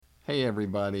Hey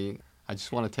everybody, I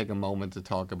just want to take a moment to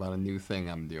talk about a new thing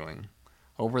I'm doing.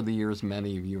 Over the years,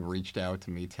 many of you have reached out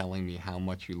to me telling me how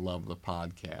much you love the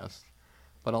podcast,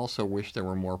 but also wish there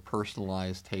were more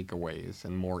personalized takeaways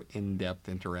and more in-depth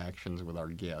interactions with our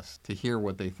guests to hear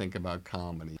what they think about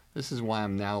comedy. This is why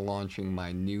I'm now launching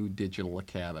my new digital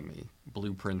academy,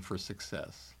 Blueprint for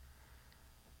Success.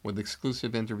 With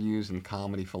exclusive interviews and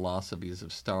comedy philosophies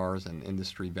of stars and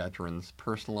industry veterans,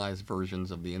 personalized versions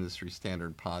of the industry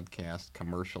standard podcast,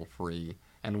 commercial-free,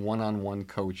 and one-on-one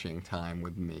coaching time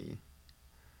with me.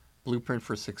 Blueprint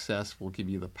for Success will give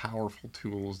you the powerful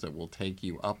tools that will take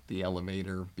you up the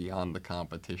elevator beyond the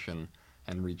competition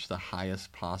and reach the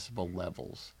highest possible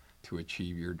levels to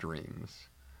achieve your dreams.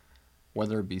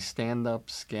 Whether it be stand-up,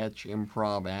 sketch,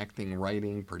 improv, acting,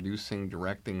 writing, producing,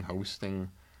 directing,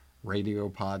 hosting, radio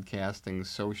podcasting,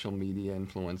 social media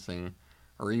influencing,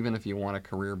 or even if you want a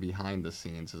career behind the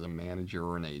scenes as a manager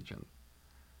or an agent.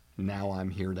 Now I'm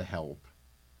here to help,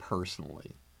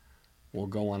 personally. We'll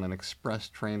go on an express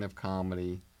train of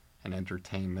comedy and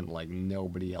entertainment like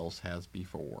nobody else has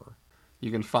before.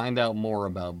 You can find out more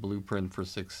about Blueprint for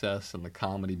Success and the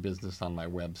comedy business on my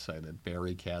website at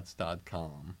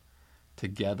barrykatz.com.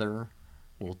 Together,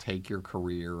 we'll take your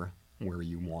career where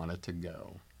you want it to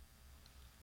go.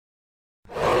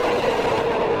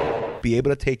 Be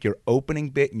able to take your opening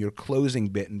bit and your closing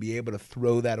bit and be able to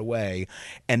throw that away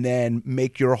and then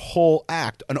make your whole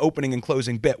act an opening and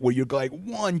closing bit where you're like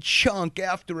one chunk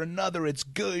after another. It's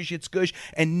gush,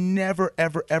 and never,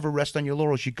 ever, ever rest on your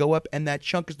laurels. You go up and that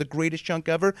chunk is the greatest chunk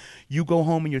ever. You go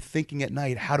home and you're thinking at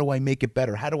night, how do I make it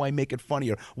better? How do I make it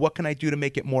funnier? What can I do to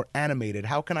make it more animated?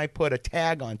 How can I put a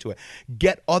tag onto it?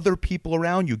 Get other people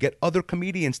around you. Get other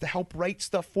comedians to help write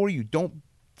stuff for you. Don't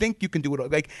think you can do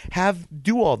it,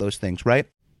 do all those things, right?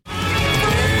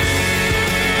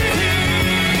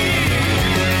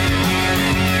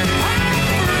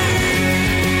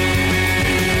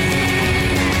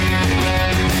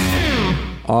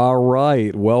 All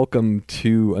right, welcome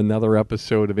to another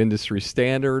episode of Industry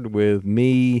Standard with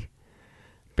me,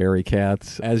 Barry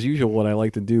Katz. As usual, what I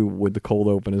like to do with the cold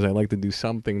open is I like to do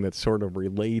something that sort of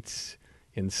relates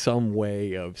in some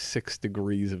way of 6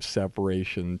 degrees of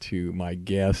separation to my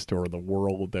guest or the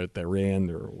world that they're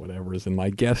in or whatever is. And my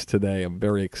guest today, I'm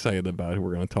very excited about, who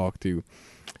we're going to talk to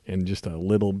in just a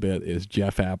little bit, is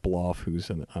Jeff Appeloff, who's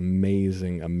an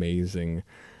amazing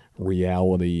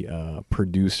reality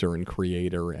producer and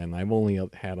creator. And I've only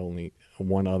had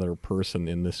one other person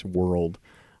in this world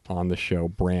on the show,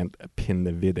 Brant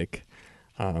Pindavidic,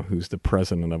 who's the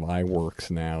president of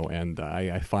iWorks now, and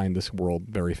I find this world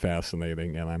very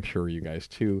fascinating, and I'm sure you guys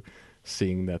too,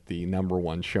 seeing that the number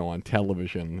one show on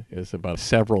television is about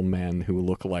several men who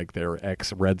look like they're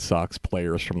ex-Red Sox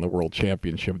players from the World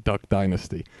Championship, Duck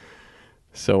Dynasty.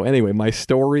 So anyway, my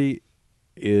story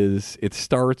it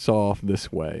starts off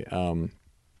this way.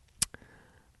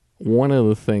 One of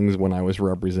the things when I was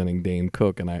representing Dane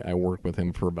Cook, and I worked with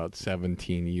him for about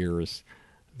 17 years,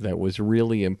 that was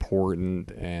really important,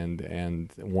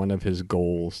 and one of his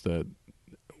goals that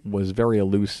was very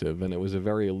elusive, and it was a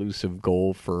very elusive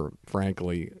goal for,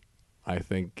 frankly, I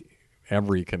think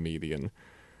every comedian,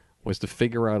 was to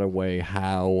figure out a way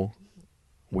how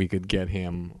we could get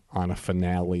him on a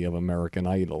finale of American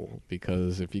Idol.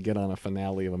 Because if you get on a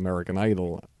finale of American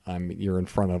Idol, you're in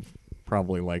front of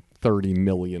probably like 30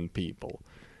 million people.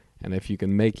 And if you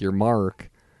can make your mark,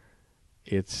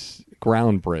 it's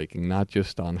groundbreaking, not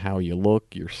just on how you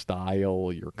look, your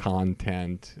style, your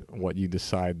content, what you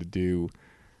decide to do.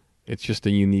 It's just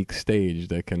a unique stage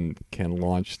that can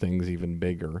launch things even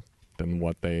bigger than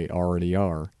what they already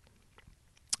are.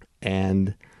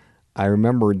 And I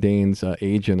remember Dane's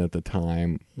agent at the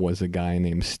time was a guy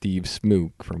named Steve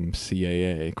Smook from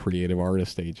CAA, Creative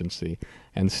Artist Agency.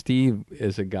 And Steve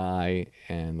is a guy,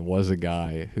 and was a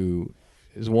guy, who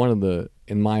is one of the,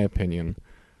 in my opinion,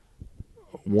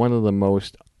 one of the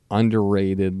most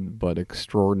underrated but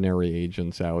extraordinary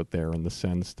agents out there, in the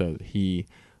sense that he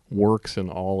works in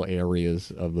all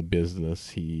areas of the business.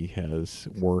 He has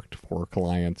worked for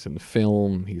clients in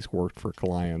film, he's worked for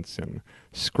clients in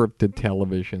scripted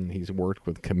television, he's worked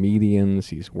with comedians,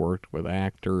 he's worked with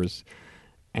actors,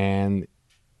 and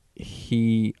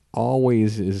he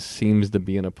always seems to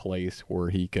be in a place where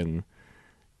he can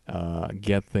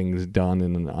get things done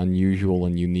in an unusual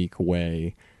and unique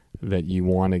way that you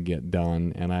want to get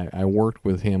done. And I worked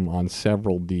with him on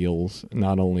several deals,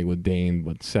 not only with Dane,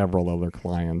 but several other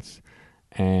clients.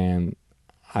 And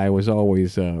I was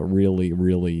always really,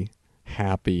 really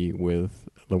happy with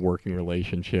the working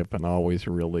relationship, and always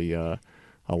really a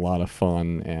lot of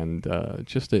fun, and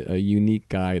just a unique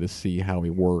guy to see how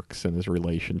he works and his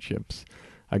relationships.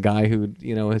 a guy who,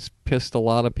 has pissed a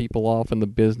lot of people off in the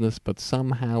business, but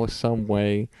somehow, some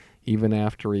way, even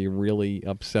after he really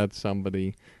upset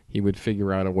somebody, he would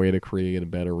figure out a way to create a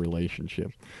better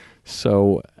relationship.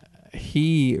 So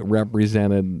he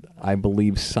represented, I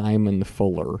believe, Simon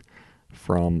Fuller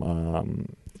from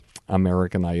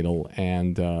American Idol,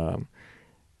 and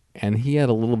he had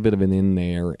a little bit of an in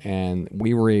there, and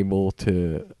we were able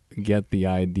to get the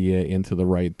idea into the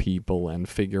right people and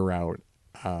figure out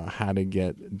how to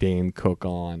get Dane Cook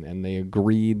on, and they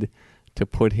agreed to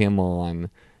put him on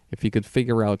if he could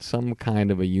figure out some kind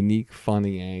of a unique,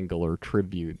 funny angle or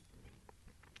tribute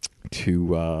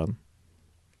to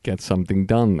get something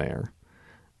done there.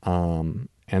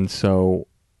 And so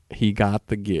he got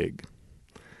the gig.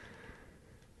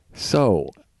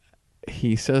 So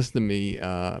he says to me,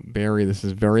 Barry, this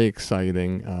is very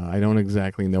exciting. I don't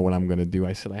exactly know what I'm going to do.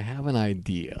 I said, I have an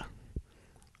idea.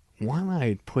 Why don't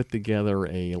I put together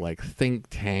a think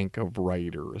tank of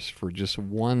writers for just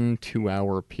 1-2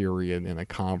 hour period in a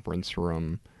conference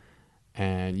room,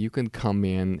 and you can come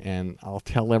in and I'll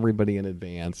tell everybody in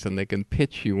advance and they can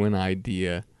pitch you an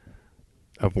idea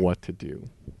of what to do.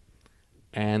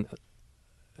 And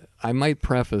I might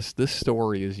preface, this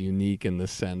story is unique in the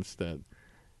sense that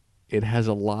it has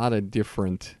a lot of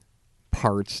different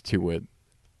parts to it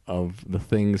of the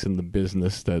things in the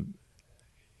business that,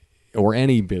 or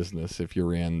any business if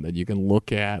you're in, that you can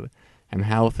look at, and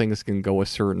how things can go a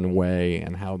certain way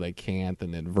and how they can't,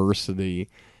 and adversity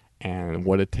and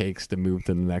what it takes to move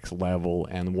to the next level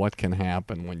and what can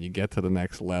happen when you get to the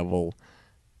next level,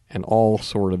 and all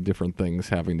sort of different things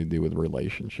having to do with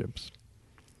relationships.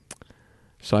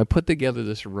 So I put together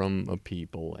this room of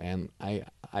people, and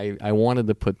I wanted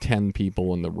to put 10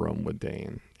 people in the room with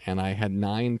Dane. And I had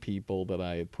 9 people that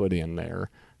I had put in there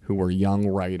who were young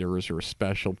writers or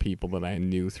special people that I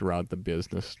knew throughout the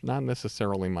business, not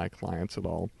necessarily my clients at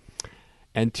all.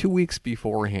 And 2 weeks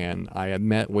beforehand, I had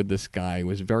met with this guy who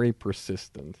was very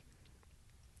persistent,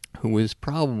 who was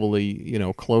probably,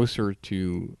 closer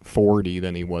to 40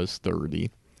 than he was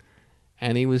 30.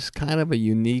 And he was kind of a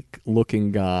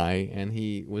unique-looking guy, and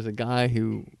he was a guy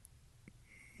who,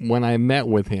 when I met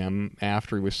with him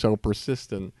after he was so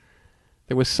persistent,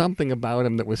 there was something about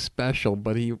him that was special,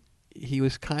 but he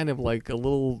was kind of like a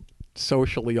little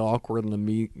socially awkward in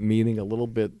the meeting, a little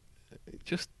bit,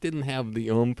 just didn't have the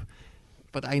oomph.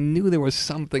 But I knew there was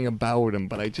something about him,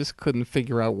 but I just couldn't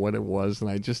figure out what it was,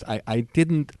 and I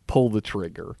didn't pull the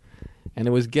trigger. And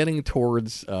it was getting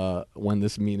towards when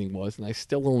this meeting was, and I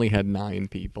still only had 9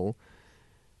 people.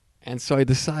 And so I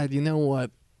decided, you know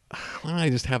what, why don't I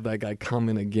just have that guy come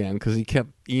in again? Because he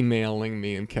kept emailing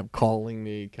me and kept calling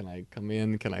me, can I come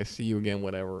in, can I see you again,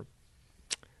 whatever.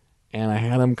 And I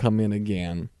had him come in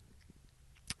again.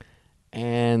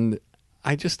 And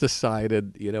I just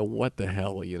decided, what the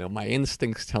hell, my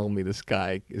instincts tell me this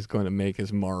guy is going to make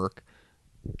his mark.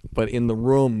 But in the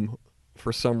room,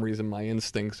 for some reason, my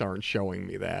instincts aren't showing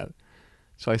me that.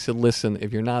 So I said, listen,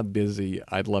 if you're not busy,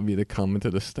 I'd love you to come into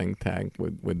this think tank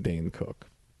with Dane Cook.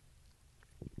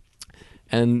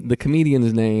 And the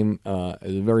comedian's name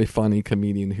is a very funny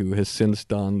comedian who has since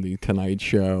done The Tonight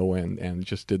Show and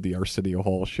just did the Arsenio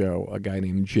Hall show, a guy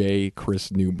named J.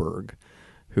 Chris Newberg,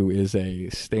 who is a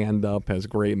stand-up, has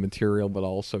great material, but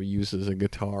also uses a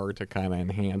guitar to kind of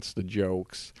enhance the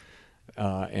jokes,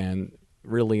 and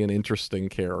really an interesting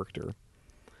character.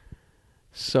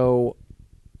 So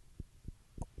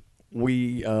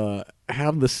we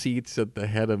have the seats at the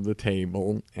head of the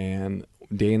table, and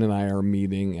Dane and I are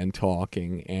meeting and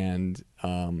talking, and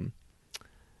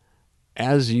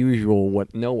as usual,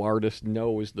 what no artist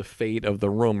knows the fate of the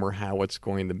room or how it's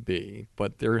going to be.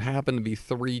 But there happened to be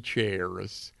 3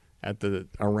 chairs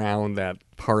around that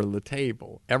part of the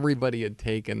table. Everybody had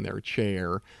taken their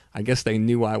chair. I guess they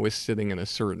knew I was sitting in a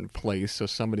certain place, so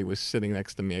somebody was sitting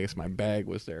next to me. I guess my bag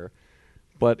was there.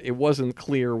 But it wasn't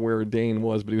clear where Dane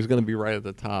was, but he was going to be right at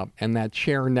the top. And that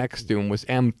chair next to him was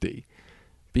empty,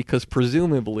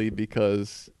 presumably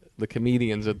because the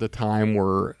comedians at the time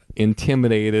were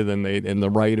intimidated, and the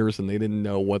writers, and they didn't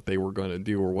know what they were going to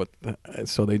do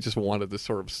so they just wanted to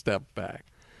sort of step back.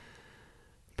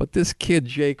 But this kid,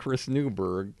 J. Chris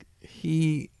Newberg,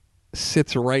 he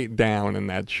sits right down in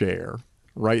that chair,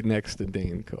 right next to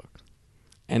Dane Cook.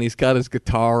 And he's got his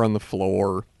guitar on the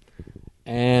floor.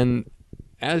 And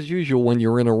as usual, when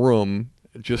you're in a room,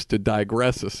 just to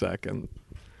digress a second,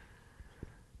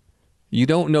 you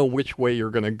don't know which way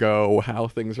you're going to go, how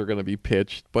things are going to be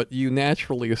pitched, but you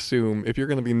naturally assume if you're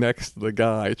going to be next to the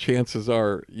guy, chances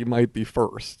are you might be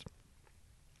first.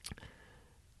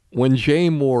 When Jay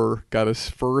Moore got his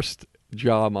first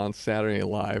job on Saturday Night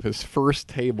Live, his first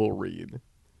table read,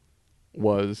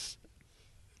 was,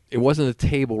 it wasn't a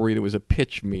table read, it was a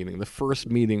pitch meeting. The first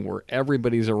meeting where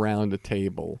everybody's around a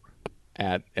table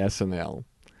at SNL.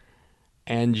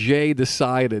 And Jay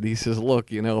decided, he says,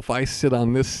 look, if I sit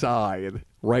on this side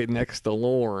right next to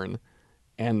Lorne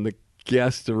and the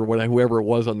guest or whatever, whoever it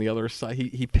was on the other side,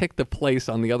 he picked a place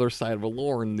on the other side of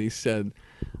Lorne, and he said,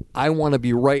 I want to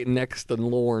be right next to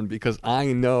Lorne because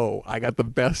I know I got the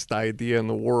best idea in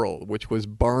the world, which was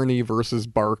Barney versus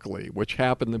Barkley, which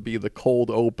happened to be the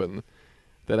cold open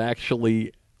that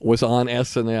actually was on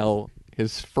SNL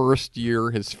his first year,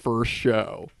 his first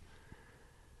show.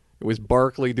 It was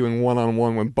Barkley doing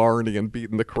one-on-one with Barney and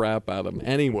beating the crap out of him.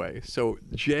 Anyway, so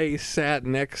Jay sat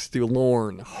next to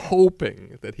Lorne,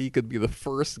 hoping that he could be the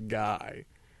first guy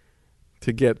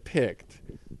to get picked.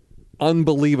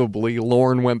 Unbelievably,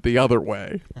 Lorne went the other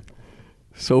way.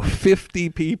 So 50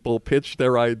 people pitched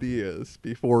their ideas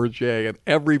before Jay, and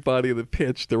everybody that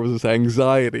pitched, there was this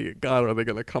anxiety. God, are they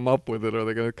going to come up with it? Are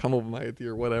they going to come up with an idea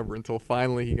or whatever? Until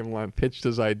finally he came along, pitched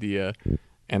his idea,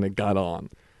 and it got on.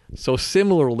 So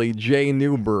similarly, J.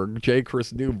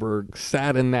 Chris Newberg,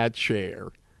 sat in that chair.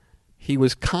 He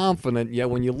was confident, yet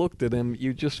when you looked at him,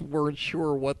 you just weren't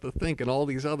sure what to think. And all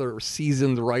these other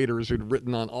seasoned writers who'd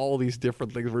written on all these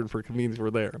different things, written for comedians,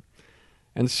 were there.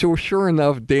 And so sure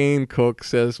enough, Dane Cook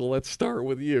says, well, let's start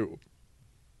with you.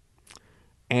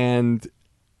 And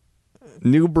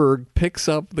Newberg picks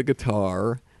up the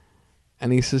guitar,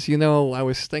 and he says, I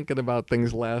was thinking about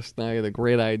things last night. A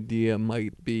great idea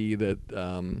might be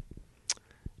that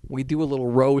we do a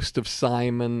little roast of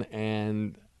Simon,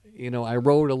 and, I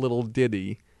wrote a little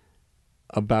ditty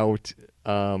about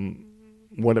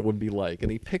what it would be like.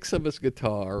 And he picks up his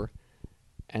guitar,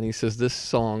 and he says, this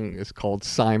song is called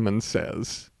Simon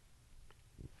Says.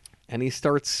 And he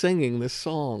starts singing this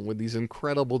song with these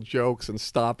incredible jokes and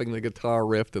stopping the guitar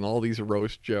riff and all these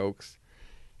roast jokes.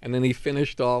 And then he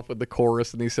finished off with the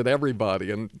chorus, and he said,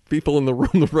 everybody. And people in the room,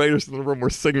 the writers in the room,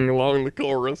 were singing along the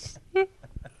chorus.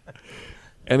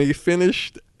 And he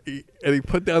finished, and he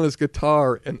put down his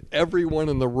guitar, and everyone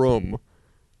in the room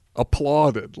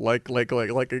applauded, like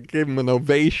it gave him an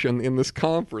ovation in this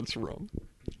conference room.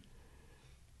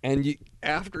 And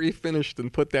after he finished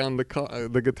and put down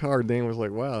the guitar, Dane was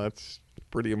like, wow, that's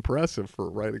pretty impressive for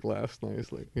writing last night.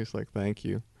 He's like, thank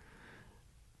you.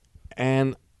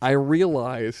 And I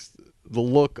realized the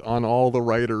look on all the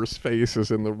writers' faces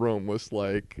in the room was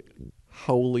like,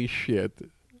 holy shit,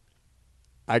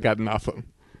 I got nothing.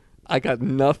 I got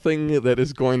nothing that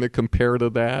is going to compare to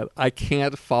that. I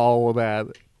can't follow that.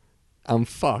 I'm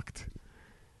fucked.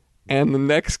 And the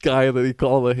next guy that he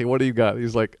called, hey, what do you got?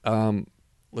 He's like,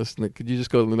 listen, could you just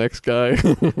go to the next guy?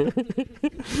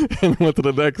 And went to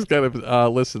the next guy.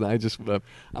 Listen,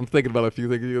 I'm thinking about a few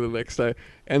things. You the next guy.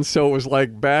 And so it was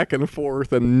like back and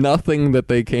forth, and nothing that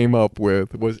they came up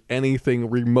with was anything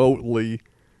remotely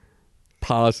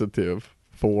positive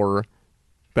for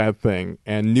that thing.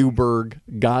 And Newberg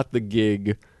got the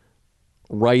gig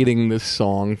writing this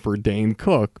song for Dane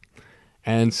Cook.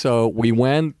 And so we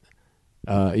went,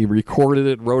 he recorded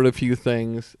it, wrote a few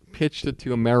things, pitched it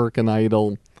to American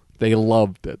Idol. They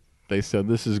loved it. They said,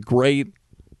 this is great,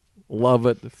 love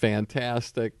it,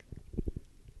 fantastic.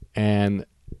 And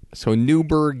so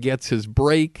Newberg gets his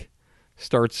break,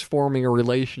 starts forming a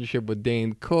relationship with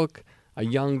Dane Cook, a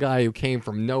young guy who came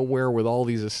from nowhere with all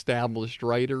these established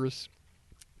writers.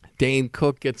 Dane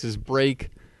Cook gets his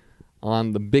break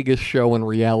on the biggest show in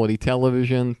reality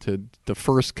television, to the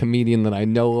first comedian that I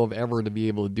know of ever to be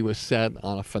able to do a set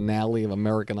on a finale of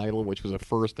American Idol, which was a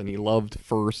first, and he loved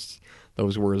firsts.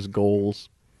 Those were his goals.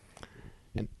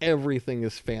 And everything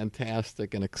is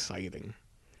fantastic and exciting.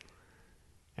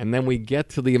 And then we get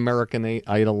to the American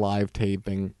Idol live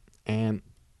taping, and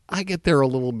I get there a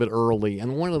little bit early.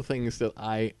 And one of the things that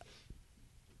I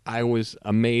was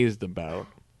amazed about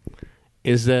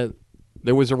is that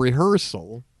there was a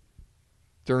rehearsal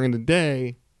during the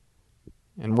day,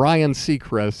 and Ryan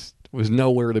Seacrest was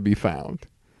nowhere to be found.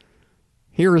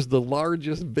 Here is the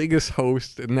largest, biggest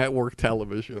host in network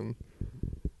television.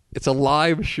 It's a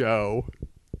live show,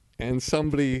 and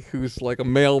somebody who's like a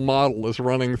male model is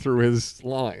running through his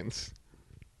lines.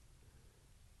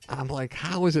 I'm like,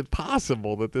 how is it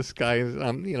possible that this guy is,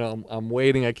 I'm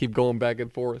waiting, I keep going back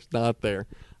and forth, not there.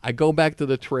 I go back to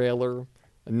the trailer,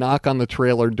 I knock on the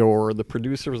trailer door, the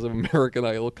producers of American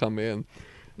Idol come in,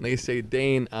 and they say,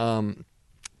 Dane,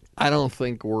 I don't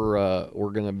think we're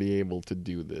going to be able to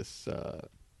do this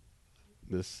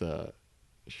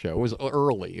show. It was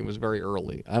early. It was very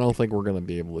early. I don't think we're going to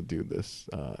be able to do this.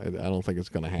 I don't think it's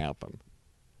going to happen.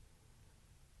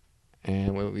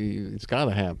 And it's got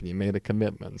to happen. You made a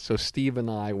commitment. So Steve and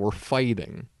I were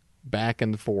fighting back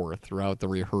and forth throughout the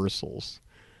rehearsals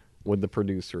with the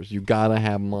producers. You got to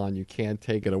have him on. You can't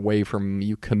take it away from him.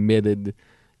 You committed.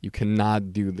 You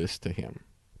cannot do this to him.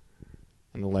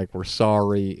 And they're like, we're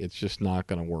sorry, it's just not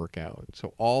going to work out.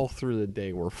 So all through the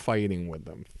day, we're fighting with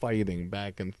them, fighting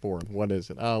back and forth. What is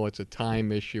it? Oh, it's a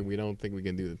time issue. We don't think we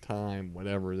can do the time,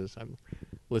 whatever it is.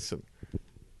 Listen,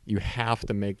 you have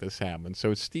to make this happen.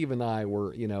 So Steve and I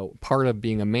were, part of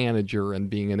being a manager and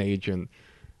being an agent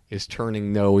is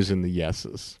turning no's into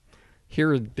yeses.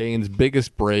 Here's Dane's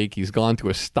biggest break. He's gone to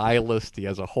a stylist. He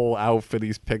has a whole outfit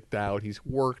he's picked out. He's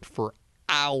worked for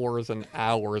hours and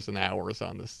hours and hours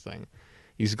on this thing.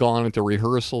 He's gone into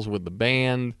rehearsals with the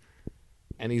band,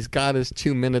 and he's got his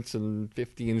 2 minutes and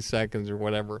 15 seconds or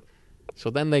whatever. So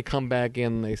then they come back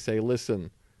in and they say, listen,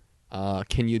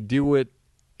 can you do it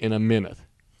in a minute?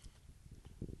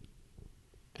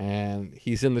 And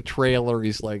he's in the trailer.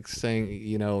 He's like saying,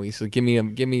 he said, give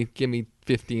me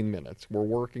 15 minutes. We're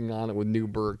working on it with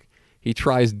Newberg. He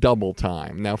tries double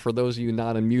time. Now, for those of you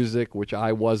not in music, which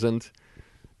I wasn't,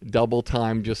 double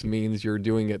time just means you're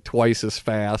doing it twice as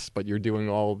fast, but you're doing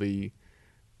all the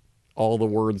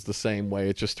words the same way.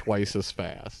 It's just twice as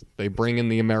fast. They bring in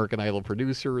the American Idol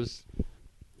producers.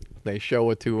 They show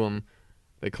it to them.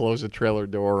 They close the trailer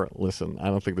door. Listen, I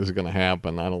don't think this is going to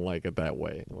happen. I don't like it that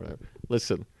way. Whatever.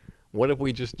 Listen, what if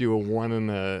we just do a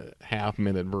 1.5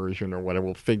 minute version or whatever?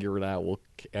 We'll figure it out. We'll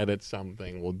edit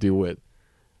something. We'll do it.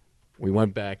 We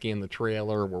went back in the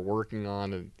trailer. We're working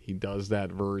on it. He does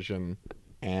that version.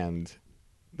 And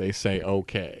they say,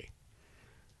 okay.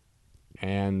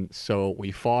 And so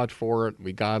we fought for it.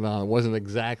 We got on. It wasn't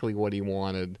exactly what he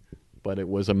wanted, but it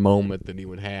was a moment that he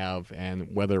would have.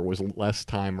 And whether it was less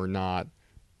time or not,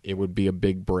 it would be a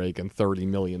big break, and 30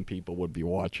 million people would be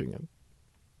watching it.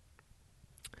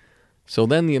 So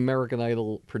then the American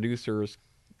Idol producers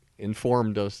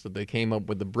informed us that they came up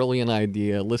with the brilliant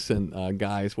idea. Listen,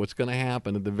 guys, what's going to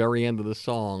happen at the very end of the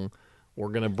song,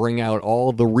 we're going to bring out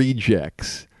all the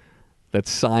rejects that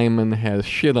Simon has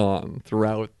shit on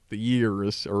throughout the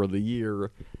years or the year,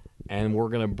 and we're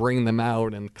going to bring them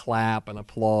out and clap and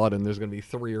applaud, and there's going to be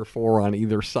 3 or 4 on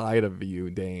either side of you,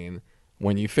 Dane,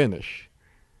 when you finish.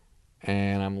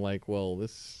 And I'm like, well,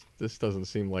 this doesn't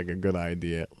seem like a good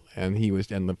idea. And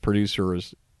the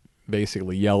producers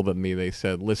basically yelled at me. They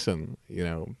said, listen,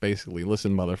 listen,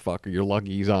 motherfucker, you're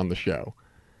lucky he's on the show.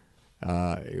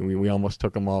 We almost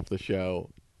took him off the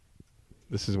show.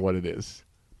 This is what it is.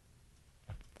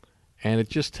 And it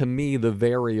just, to me, the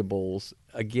variables,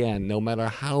 again, no matter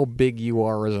how big you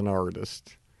are as an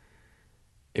artist,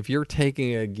 if you're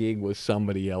taking a gig with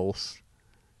somebody else,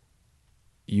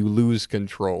 you lose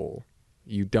control.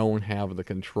 You don't have the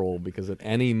control because at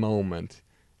any moment,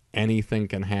 anything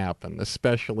can happen,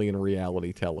 especially in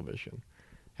reality television.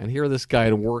 And here this guy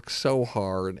had worked so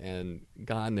hard and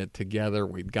gotten it together.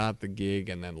 We'd got the gig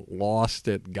and then lost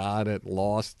it, got it,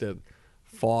 lost it,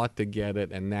 fought to get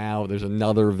it, and now there's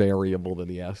another variable that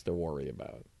he has to worry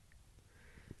about.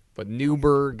 But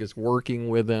Newberg is working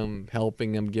with him,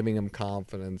 helping him, giving him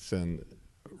confidence, and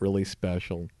really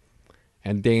special.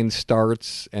 And Dane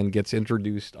starts and gets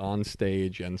introduced on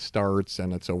stage and starts,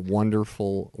 and it's a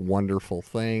wonderful, wonderful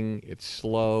thing. It's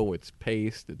slow, it's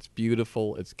paced, it's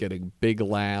beautiful, it's getting big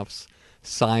laughs.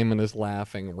 Simon is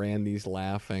laughing, Randy's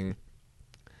laughing.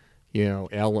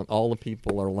 Ellen, all the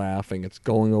people are laughing. It's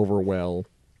going over well.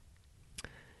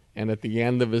 And at the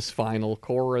end of his final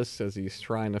chorus, as he's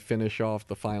trying to finish off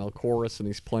the final chorus and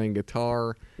he's playing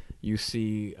guitar, you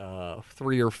see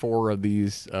 3 or 4 of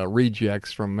these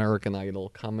rejects from American Idol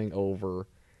coming over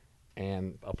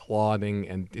and applauding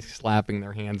and slapping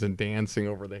their hands and dancing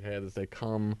over the head as they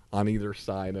come on either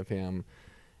side of him.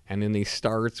 And then he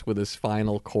starts with his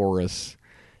final chorus,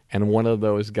 and one of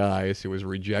those guys who was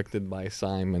rejected by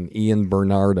Simon, Ian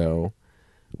Bernardo,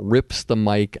 rips the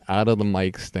mic out of the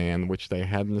mic stand, which they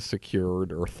hadn't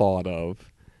secured or thought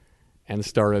of, and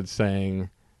started saying,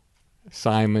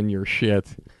 Simon, you're shit.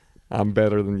 I'm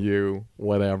better than you,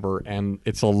 whatever. And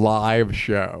it's a live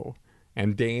show.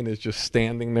 And Dane is just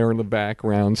standing there in the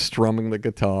background, strumming the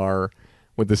guitar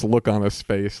with this look on his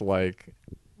face like,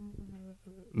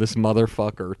 this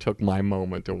motherfucker took my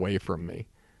moment away from me.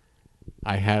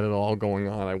 I had it all going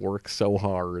on. I worked so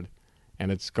hard,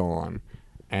 and it's gone.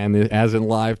 And as in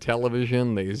live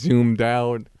television, they zoomed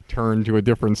out, turned to a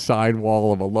different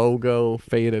sidewall of a logo,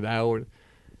 faded out,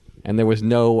 and there was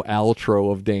no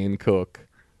outro of Dane Cook.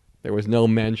 There was no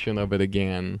mention of it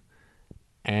again.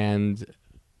 And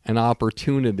an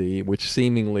opportunity, which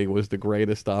seemingly was the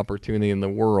greatest opportunity in the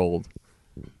world,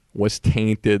 was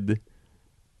tainted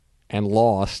and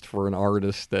lost for an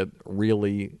artist that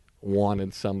really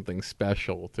wanted something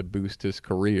special to boost his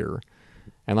career.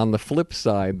 And on the flip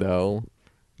side, though,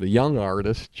 the young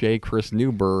artist, J. Chris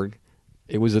Newberg,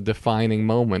 it was a defining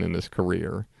moment in his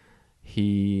career.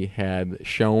 He had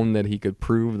shown that he could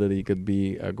prove that he could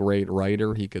be a great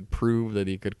writer. He could prove that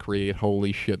he could create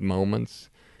holy shit moments.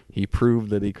 He proved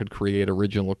that he could create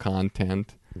original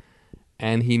content.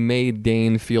 And he made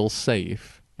Dane feel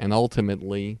safe. And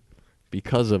ultimately,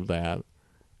 because of that,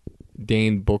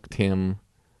 Dane booked him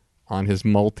on his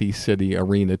multi-city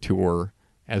arena tour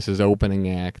as his opening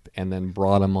act, and then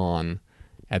brought him on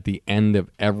at the end of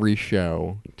every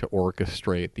show to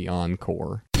orchestrate the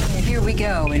encore. Here we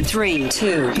go in 3,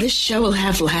 2. This show will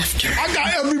have laughter. I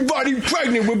got everybody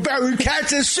pregnant with Barry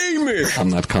Katz and semen. I'm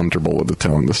not comfortable with the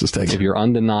tone this is taking. If you're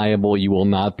undeniable, you will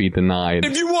not be denied.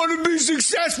 If you want to be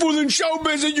successful in show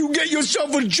business, you get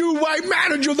yourself a Jew white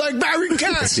manager like Barry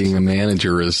Katz. Being a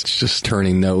manager is just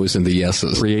turning no's into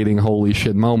yeses. Creating holy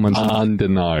shit moments.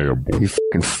 Undeniable. You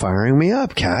fucking firing me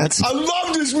up, Katz. I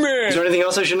love this man. Is there anything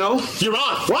else I should know? You're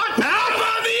on. What? Now I'm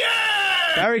on the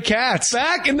air. Barry Katz.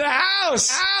 Back in the house.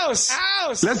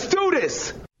 Let's do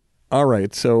this. All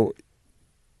right, so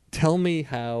tell me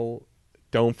how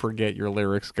Don't Forget Your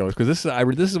Lyrics goes, because this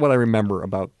is what I remember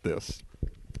about this.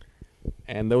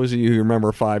 And those of you who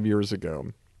remember 5 years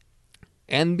ago,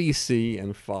 NBC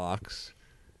and Fox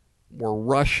were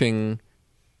rushing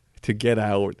to get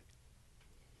out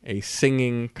a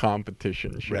singing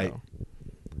competition show. Right.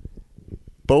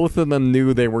 Both of them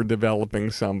knew they were developing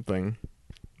something.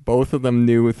 Both of them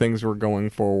knew things were going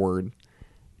forward.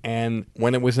 And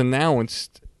when it was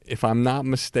announced, if I'm not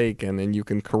mistaken, and you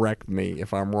can correct me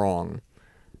if I'm wrong,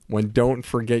 when Don't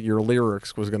Forget Your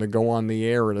Lyrics was going to go on the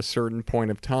air at a certain point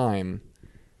of time,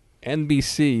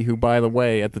 NBC, who, by the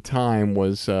way, at the time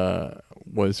was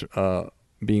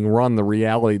being run, the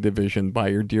reality division, by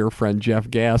your dear friend Jeff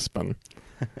Gaspin,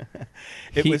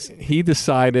 he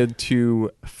decided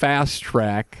to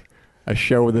fast-track a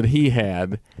show that he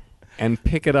had and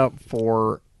pick it up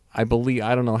for, I believe,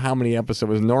 I don't know how many episodes,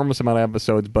 it was an enormous amount of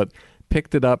episodes, but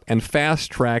picked it up and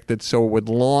fast-tracked it so it would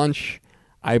launch,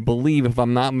 I believe, if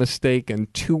I'm not mistaken,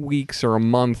 2 weeks or a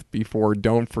month before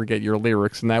Don't Forget Your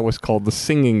Lyrics, and that was called The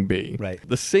Singing Bee. Right.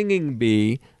 The Singing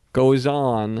Bee goes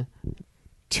on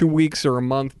 2 weeks or a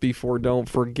month before Don't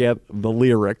Forget the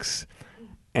Lyrics,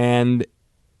 and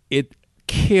it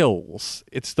kills.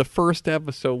 It's the first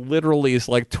episode, literally is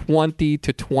like 20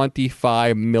 to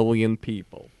 25 million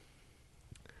people.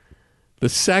 The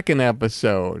second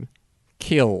episode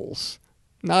kills.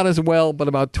 Not as well, but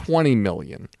about 20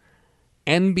 million.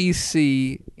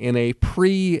 NBC, in a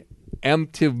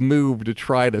preemptive move to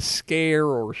try to scare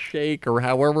or shake or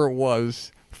however it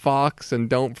was, Fox and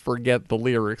Don't Forget the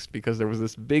Lyrics, because there was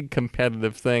this big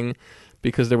competitive thing,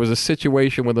 because there was a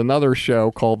situation with another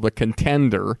show called The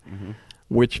Contender,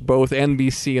 which both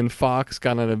NBC and Fox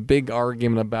got in a big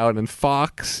argument about, and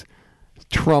Fox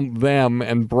trumped them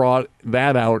and brought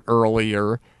that out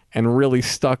earlier and really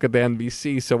stuck at the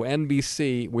NBC. So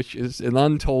NBC, which is an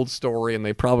untold story, and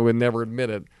they probably would never admit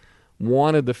it,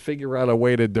 wanted to figure out a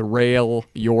way to derail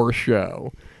your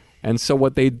show. And so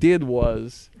what they did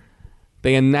was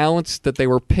they announced that they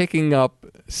were picking up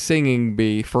Singing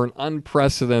Bee for an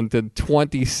unprecedented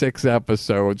 26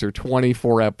 episodes or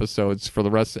 24 episodes for the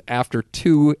rest after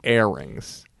 2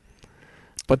 airings.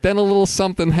 But then a little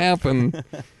something happened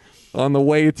on the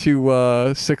way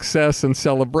to success and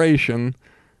celebration.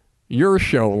 Your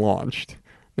show launched.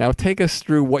 Now take us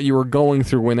through what you were going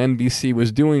through when NBC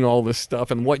was doing all this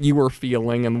stuff, and what you were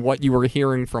feeling and what you were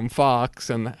hearing from Fox,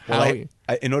 and how...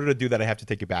 in order to do that, I have to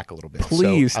take you back a little bit.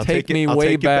 Please, I'll take me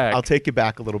way back. I'll take you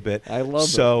back a little bit. I love it.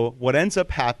 So what ends up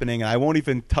happening, and I won't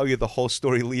even tell you the whole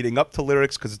story leading up to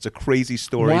Lyrics because it's a crazy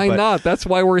story. Why not? That's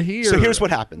why we're here. So here's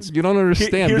what happens. You don't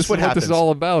understand. Here's this is what this is all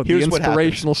about. Here's the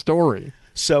inspirational story.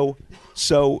 So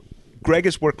Greg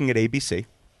is working at ABC,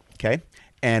 okay?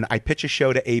 And I pitch a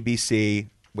show to ABC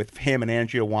with him and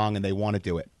Andrea Wong, and they want to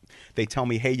do it. They tell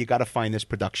me, hey, you got to find this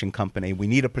production company. We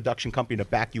need a production company to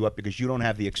back you up because you don't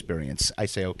have the experience. I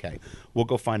say, okay, we'll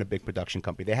go find a big production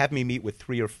company. They have me meet with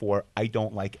 3 or 4. I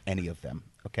don't like any of them,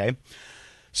 okay?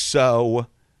 So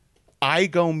I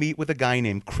go meet with a guy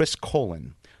named Chris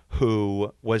Colin,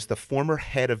 who was the former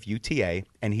head of UTA,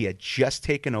 and he had just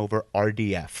taken over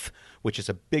RDF, which is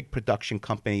a big production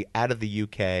company out of the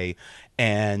UK,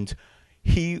 and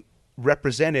he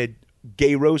represented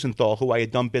Gay Rosenthal, who I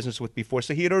had done business with before.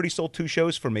 So he had already sold 2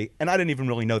 shows for me, and I didn't even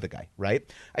really know the guy, right?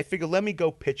 I figured, let me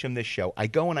go pitch him this show. I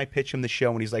go and I pitch him the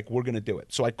show, and he's like, we're going to do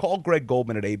it. So I call Greg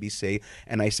Goldman at ABC,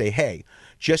 and I say, hey,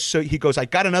 just so he goes, I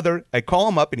call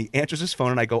him up, and he answers his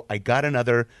phone, and I go, I got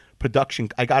a production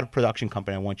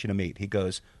company I want you to meet. He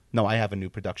goes, no, I have a new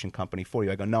production company for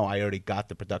you. I go, no, I already got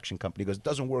the production company. He goes, it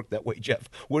doesn't work that way, Jeff.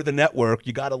 We're the network.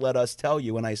 You got to let us tell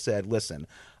you. And I said, listen,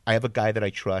 I have a guy that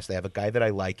I trust. I have a guy that I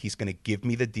like. He's going to give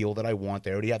me the deal that I want.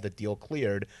 I already have the deal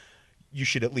cleared. You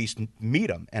should at least meet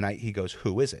him. And he goes,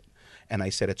 who is it? And I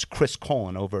said, it's Chris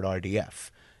Cullen over at RDF.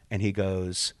 And he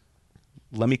goes,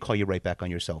 let me call you right back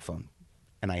on your cell phone.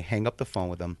 And I hang up the phone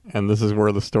with him. And this is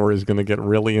where the story is going to get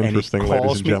really interesting,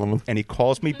 ladies and gentlemen. And he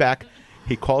calls me back.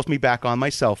 He calls me back on my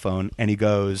cell phone, and he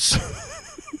goes,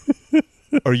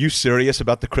 are you serious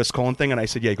about the Chris Cullen thing? And I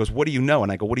said, yeah. He goes, what do you know?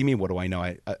 And I go, what do you mean, what do I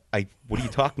know? What are you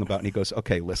talking about? And he goes,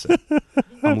 okay, listen,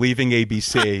 I'm leaving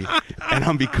ABC, and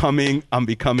I'm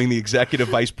becoming the executive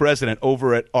vice president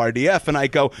over at RDF. And I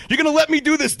go, you're going to let me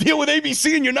do this deal with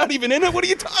ABC, and you're not even in it? What are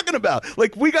you talking about?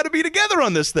 Like, we got to be together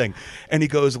on this thing. And he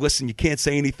goes, listen, you can't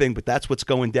say anything, but that's what's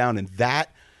going down. And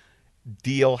that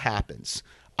deal happens.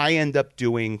 I end up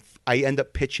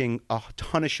pitching a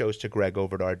ton of shows to Greg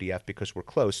over at RDF because we're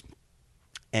close.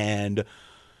 And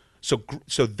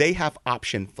so they have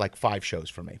option like 5 shows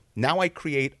for me. Now I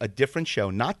create a different show,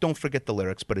 not Don't Forget the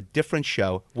Lyrics, but a different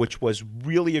show, which was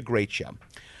really a great show.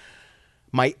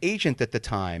 My agent at the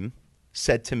time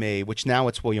said to me, which now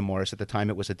it's William Morris, at the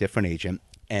time it was a different agent,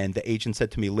 and the agent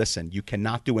said to me, listen, you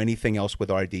cannot do anything else with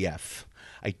RDF.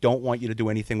 I don't want you to do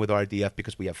anything with RDF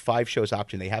because we have 5 shows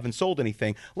option. They haven't sold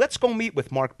anything. Let's go meet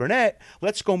with Mark Burnett.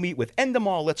 Let's go meet with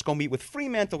Endemol. Let's go meet with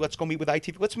Fremantle. Let's go meet with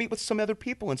ITV. Let's meet with some other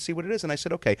people and see what it is. And I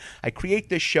said, okay. I create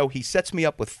this show. He sets me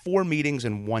up with 4 meetings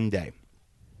in one day.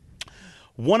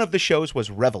 One of the shows was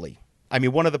Reveille. I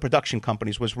mean, one of the production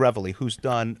companies was Reveille, who's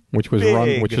done which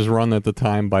was run at the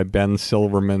time by Ben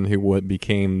Silverman, who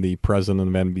became the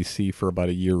president of NBC for about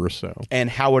a year or so, and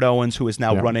Howard Owens, who is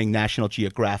now running National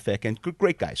Geographic, and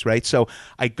great guys, right? So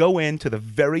I go into the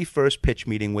very first pitch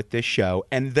meeting with this show,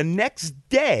 and the next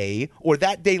day, or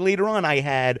that day later on, I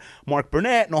had Mark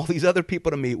Burnett and all these other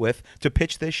people to meet with to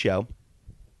pitch this show,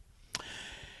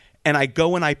 and I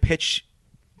go and I pitch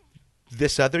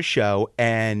this other show,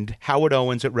 and Howard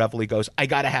Owens at Reveille goes, I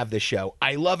got to have this show.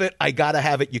 I love it. I got to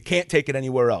have it. You can't take it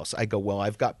anywhere else. I go, well,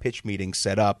 I've got pitch meetings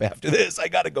set up after this. I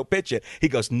got to go pitch it. He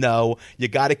goes, no, you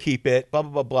got to keep it, blah,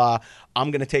 blah, blah, blah.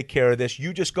 I'm going to take care of this.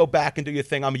 You just go back and do your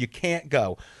thing. You can't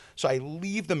go. So I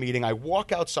leave the meeting. I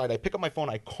walk outside. I pick up my phone.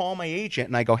 I call my agent,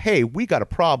 and I go, hey, we got a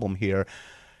problem here.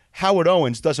 Howard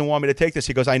Owens doesn't want me to take this.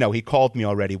 He goes, I know. He called me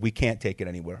already. We can't take it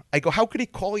anywhere. I go, how could he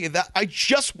call you that? I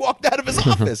just walked out of his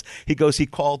office. He goes, he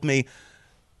called me.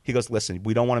 He goes, listen,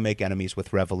 we don't want to make enemies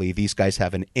with Reveille. These guys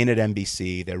have an in at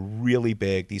NBC. They're really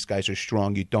big. These guys are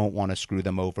strong. You don't want to screw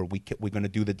them over. We're going to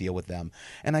do the deal with them.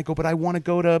 And I go, but I want to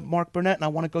go to Mark Burnett, and I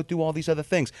want to go do all these other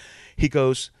things. He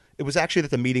goes, it was actually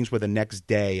that the meetings were the next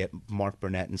day at Mark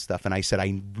Burnett and stuff. And I said,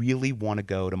 I really want to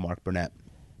go to Mark Burnett.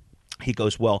 He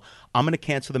goes, well, I'm going to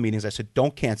cancel the meetings. I said,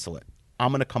 don't cancel it. I'm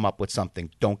going to come up with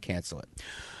something. Don't cancel it.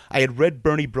 I had read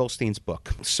Bernie Brillstein's book.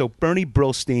 So Bernie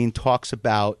Brillstein talks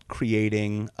about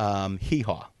creating Hee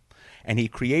Haw. And he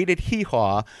created Hee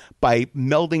Haw by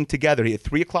melding together. At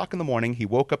 3 o'clock in the morning, he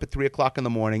woke up at 3 o'clock in the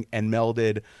morning and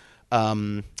melded,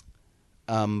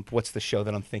 what's the show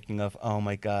that I'm thinking of? Oh,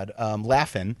 my God.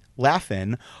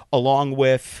 Laugh-In, along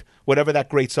with whatever that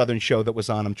great Southern show that was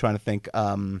on. I'm trying to think.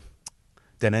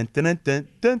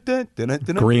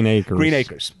 Green Acres. Green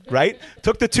Acres, right?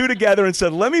 Took the two together and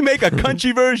said, let me make a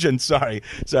country version. Sorry.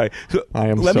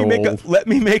 Let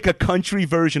me make a country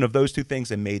version of those two things,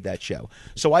 and made that show.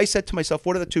 So I said to myself,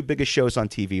 what are the 2 biggest shows on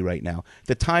TV right now? At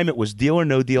the time, it was Deal or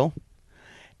No Deal,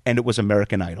 and it was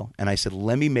American Idol. And I said,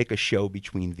 let me make a show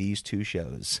between these 2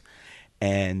 shows.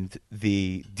 And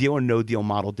the Deal or No Deal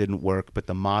model didn't work, but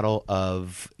the model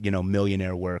of,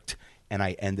 Millionaire worked. And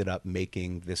I ended up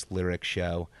making this lyric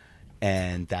show,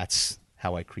 and that's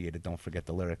how I created Don't Forget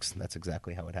the Lyrics. That's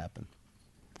exactly how it happened.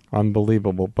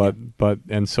 Unbelievable. But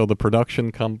so the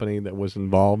production company that was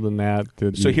involved in that.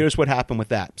 Here's what happened with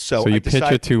that. So you pitch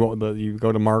it to you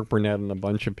go to Mark Burnett and a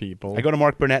bunch of people. I go to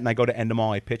Mark Burnett and I go to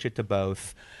Endemol. I pitch it to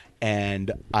both, and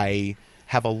I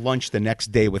have a lunch the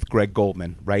next day with Greg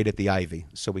Goldman right at the Ivy.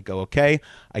 So we go, okay.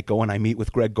 I go and I meet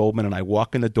with Greg Goldman, and I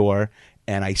walk in the door.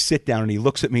 And I sit down, and he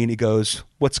looks at me, and he goes,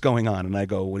 what's going on? And I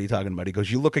go, what are you talking about? He goes,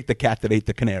 you look like the cat that ate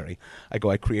the canary. I go,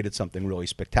 I created something really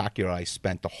spectacular. I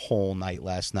spent the whole night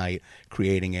last night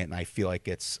creating it, and I feel like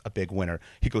it's a big winner.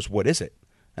 He goes, what is it?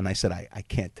 And I said, I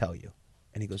can't tell you.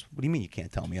 And he goes, what do you mean you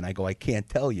can't tell me? And I go, I can't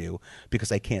tell you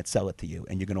because I can't sell it to you,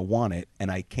 and you're going to want it, and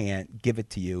I can't give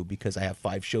it to you because I have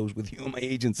 5 shows with you, and my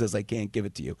agent says I can't give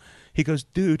it to you. He goes,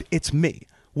 dude, it's me.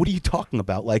 What are you talking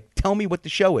about? Like, tell me what the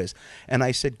show is. And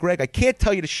I said, Greg, I can't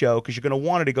tell you the show because you're going to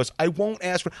want it. He goes, I won't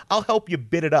ask for it. I'll help you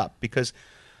bid it up because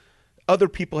other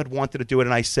people had wanted to do it,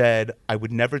 and I said, I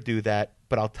would never do that,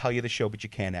 but I'll tell you the show, but you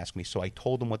can't ask me. So I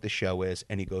told him what the show is,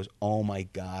 and he goes, oh, my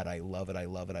God, I love it, I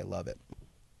love it, I love it.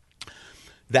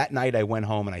 That night I went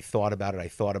home and I thought about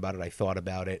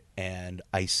it, and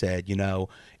I said, you know,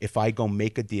 if I go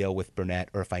make a deal with Burnett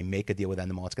or if I make a deal with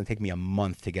Endemol, it's going to take me a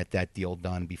month to get that deal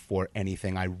done before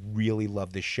anything. I really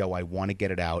love this show. I want to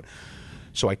get it out.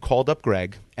 So I called up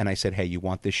Greg and I said, hey, you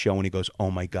want this show? And he goes,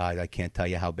 oh, my God, I can't tell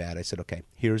you how bad. I said, okay,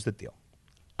 here's the deal.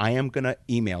 I am going to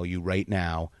email you right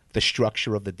now the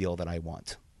structure of the deal that I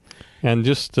want. And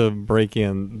just to break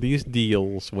in, these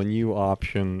deals, when you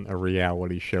option a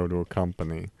reality show to a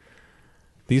company,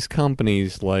 these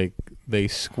companies, like, they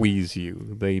squeeze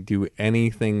you. They do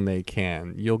anything they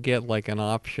can. You'll get, like, an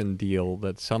option deal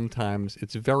that sometimes,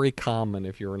 it's very common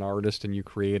if you're an artist and you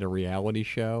create a reality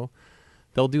show,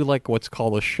 they'll do, like, what's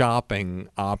called a shopping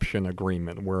option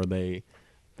agreement, where they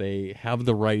have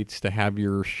the rights to have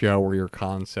your show or your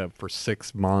concept for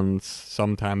 6 months,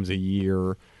 sometimes a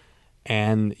year.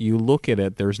 And you look at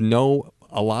it,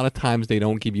 a lot of times they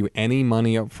don't give you any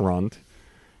money up front,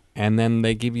 and then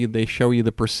they show you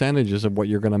the percentages of what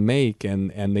you're going to make,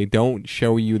 and they don't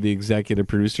show you the executive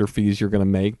producer fees you're going to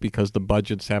make because the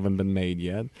budgets haven't been made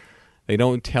yet. They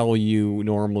don't tell you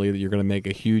normally that you're going to make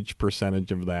a huge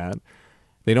percentage of that.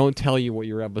 They don't tell you what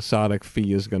your episodic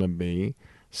fee is going to be.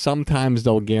 Sometimes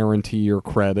they'll guarantee your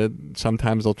credit.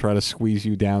 Sometimes they'll try to squeeze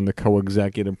you down to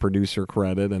co-executive producer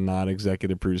credit and not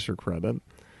executive producer credit.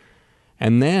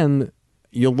 And then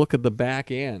you'll look at the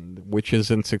back end, which is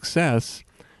in Success,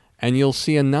 and you'll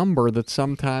see a number that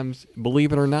sometimes,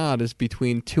 believe it or not, is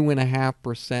between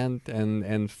 2.5%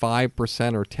 and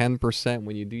 5% or 10%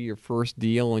 when you do your first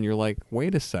deal, and you're like,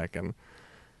 wait a second.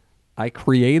 I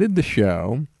created the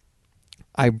show.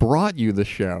 I brought you the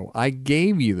show. I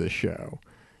gave you the show.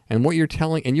 And what you're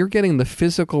telling, and you're getting the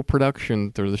physical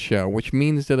production through the show, which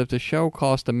means that if the show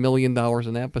cost $1 million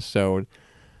an episode,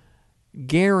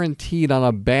 guaranteed on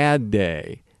a bad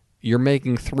day, you're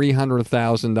making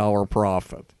 $300,000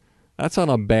 profit. That's on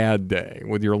a bad day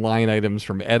with your line items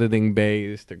from editing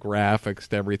bays to graphics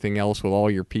to everything else with all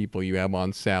your people you have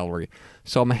on salary.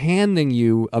 So I'm handing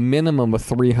you a minimum of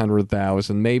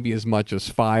 $300,000, maybe as much as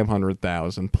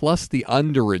 $500,000, plus the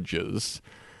underages.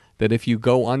 That if you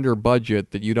go under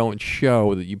budget, that you don't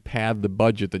show, that you pad the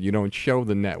budget, that you don't show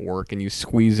the network, and you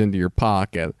squeeze into your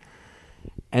pocket.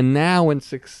 And now in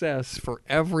Success, for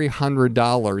every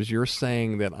 $100, you're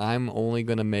saying that I'm only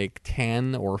going to make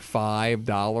 $10 or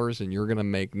 $5, and you're going to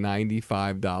make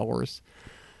 $95.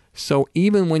 So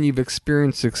even when you've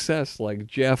experienced success like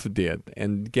Jeff did,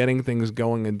 and getting things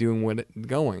going and doing what it's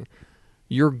going,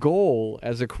 your goal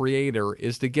as a creator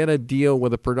is to get a deal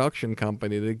with a production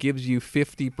company that gives you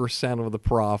 50% of the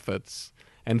profits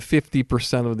and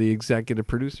 50% of the executive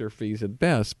producer fees at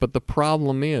best. But the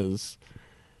problem is,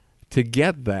 to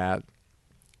get that,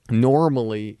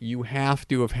 normally you have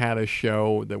to have had a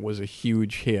show that was a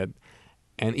huge hit.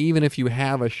 And even if you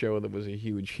have a show that was a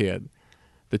huge hit,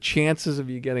 the chances of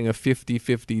you getting a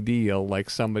 50-50 deal, like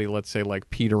somebody, let's say like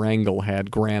Peter Engel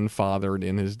had grandfathered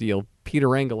in his deal.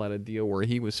 Peter Engel had a deal where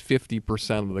he was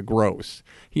 50% of the gross.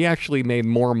 He actually made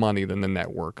more money than the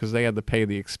network because they had to pay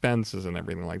the expenses and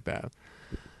everything like that.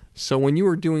 So when you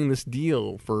were doing this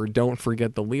deal for Don't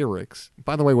Forget the Lyrics,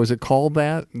 by the way, was it called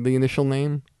that, the initial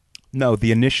name? No,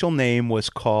 the initial name was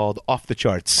called Off the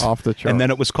Charts. Off the Charts. And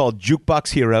then it was called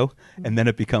Jukebox Hero, and then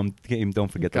it became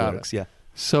Don't Forget the Lyrics. Yeah.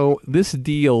 So this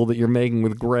deal that you're making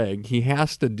with Greg, he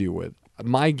has to do it.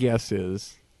 My guess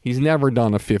is he's never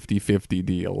done a 50-50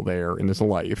 deal there in his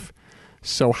life.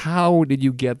 So how did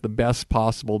you get the best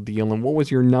possible deal, and what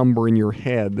was your number in your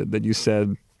head that you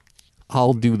said,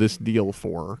 I'll do this deal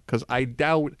for? Because I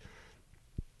doubt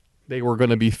they were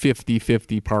going to be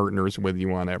 50-50 partners with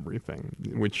you on everything.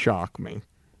 It would shock me.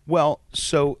 Well,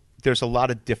 so there's a lot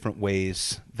of different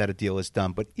ways that a deal is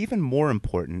done, but even more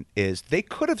important is they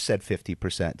could have said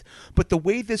 50%. But the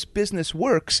way this business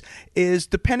works is,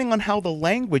 depending on how the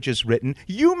language is written,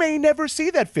 you may never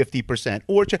see that 50%.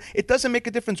 Or it doesn't make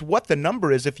a difference what the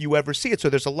number is if you ever see it.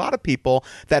 So there's a lot of people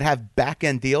that have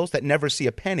back-end deals that never see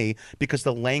a penny because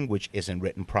the language isn't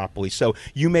written properly. So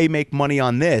you may make money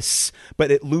on this,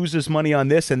 but it loses money on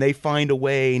this, and they find a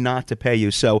way not to pay you.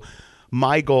 So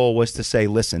my goal was to say,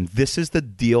 listen, this is the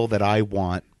deal that I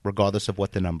want, regardless of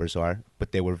what the numbers are,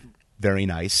 but they were very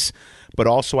nice. But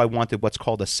also I wanted what's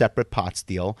called a separate pots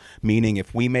deal, meaning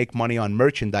if we make money on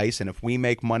merchandise and if we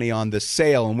make money on the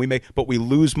sale but we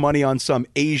lose money on some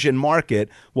Asian market,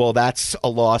 well, that's a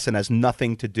loss and has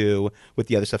nothing to do with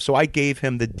the other stuff. So I gave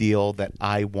him the deal that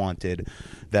I wanted,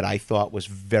 that I thought was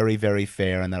very, very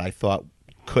fair, and that I thought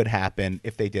could happen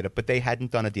if they did it, but they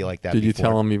hadn't done a deal like that Did you before.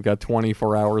 tell him you've got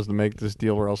 24 hours to make this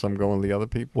deal or else I'm going to the other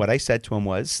people? What I said to him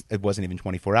was, it wasn't even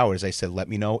 24 hours. I said, let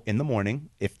me know in the morning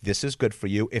if this is good for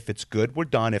you. If it's good, we're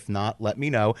done. If not, let me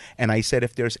know. And I said,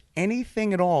 if there's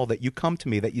anything at all that you come to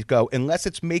me that you go, unless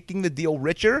it's making the deal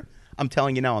richer, I'm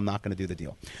telling you now, I'm not going to do the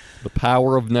deal. The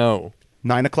power of no.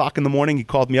 9 o'clock in the morning, he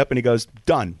called me up and he goes,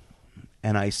 done.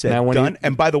 And I said, Now, when done. he-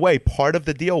 And by the way, part of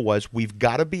the deal was we've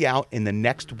got to be out in the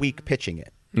next week pitching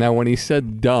it. Now, when he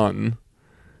said done,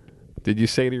 did you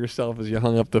say to yourself as you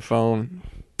hung up the phone,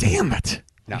 damn it,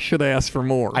 No. I should have asked for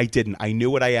more? I didn't. I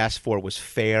knew what I asked for was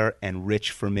fair and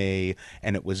rich for me,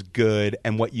 and it was good.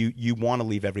 And what you want to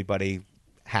leave everybody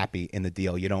happy in the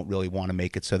deal. You don't really want to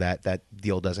make it so that that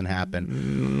deal doesn't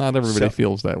happen. Not everybody So-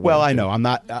 feels that way. Well, I know. I'm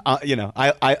not,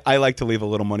 I like to leave a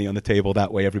little money on the table.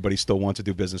 That way everybody still wants to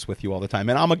do business with you all the time.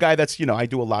 And I'm a guy that's, I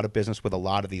do a lot of business with a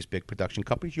lot of these big production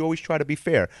companies. You always try to be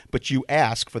fair, but you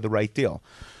ask for the right deal.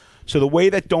 So the way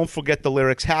that Don't Forget the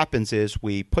Lyrics happens is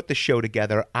we put the show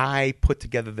together. I put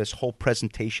together this whole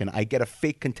presentation. I get a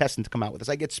fake contestant to come out with this.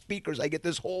 I get speakers. I get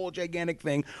this whole gigantic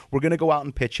thing. We're going to go out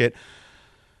and pitch it.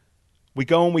 We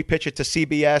go and we pitch it to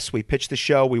CBS. We pitch the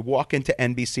show. We walk into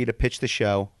NBC to pitch the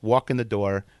show, walk in the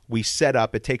door. We set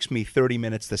up. It takes me 30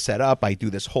 minutes to set up. I do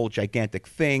this whole gigantic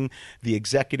thing. The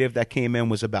executive that came in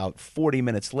was about 40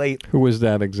 minutes late. Who was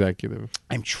that executive?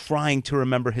 I'm trying to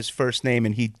remember his first name,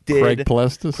 and he did. Craig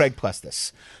Plestis? Craig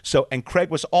Plestis. So, and Craig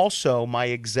was also my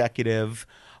executive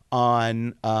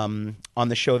on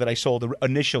the show that I sold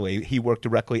initially. He worked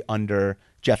directly under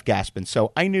Jeff Gaspin.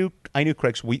 So I knew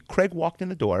Craig. Craig walked in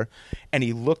the door, and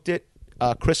he looked at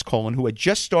Chris Colin, who had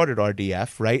just started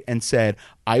RDF, right, and said,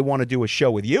 "I want to do a show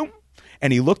with you."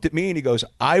 And he looked at me and he goes,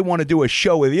 "I want to do a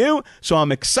show with you, so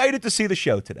I'm excited to see the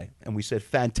show today." And we said,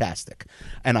 "Fantastic."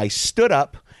 And I stood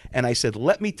up and I said,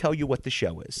 "Let me tell you what the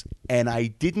show is." And I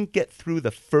didn't get through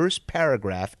the first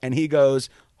paragraph, and he goes,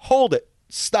 "Hold it,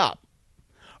 stop.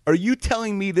 Are you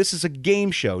telling me this is a game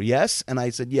show, yes?" And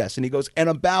I said, "Yes." And he goes, "And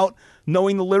about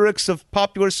knowing the lyrics of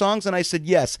popular songs?" And I said,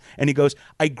 "Yes." And he goes,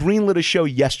 "I greenlit a show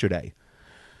yesterday."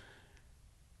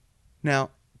 Now,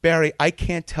 Barry, I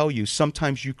can't tell you,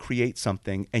 sometimes you create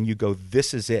something and you go,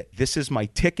 this is it. This is my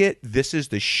ticket. This is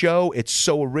the show. It's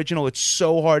so original. It's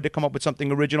so hard to come up with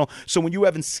something original. So when you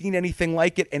haven't seen anything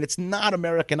like it, and it's not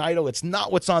American Idol, it's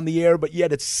not what's on the air, but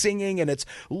yet it's singing and it's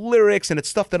lyrics and it's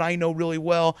stuff that I know really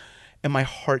well, and my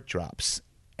heart drops.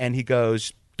 And he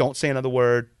goes, "Don't say another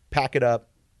word. Pack it up.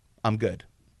 I'm good."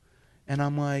 And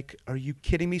I'm like, are you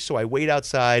kidding me? So I wait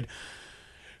outside.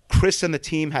 Chris and the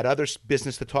team had other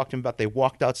business to talk to him about. They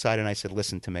walked outside, and I said,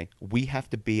 "Listen to me. We have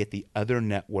to be at the other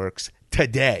networks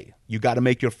today. You got to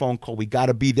make your phone call. We got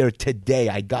to be there today.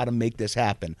 I got to make this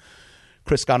happen."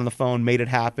 Chris got on the phone, made it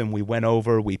happen. We went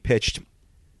over. We pitched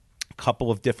a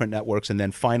couple of different networks, and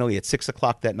then finally at 6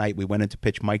 o'clock that night, we went in to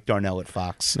pitch Mike Darnell at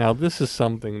Fox. Now, this is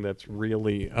something that's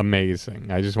really amazing.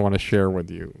 I just want to share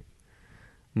with you.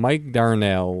 Mike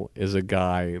Darnell is a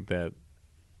guy that,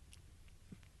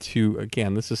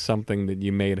 again, this is something that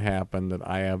you made happen that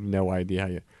I have no idea how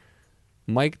you...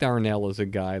 Mike Darnell is a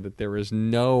guy that there is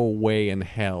no way in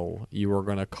hell you are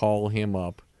going to call him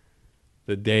up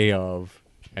the day of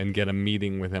and get a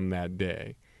meeting with him that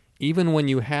day. Even when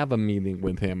you have a meeting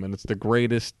with him and it's the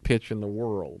greatest pitch in the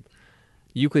world,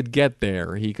 you could get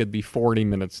there. He could be 40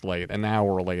 minutes late, an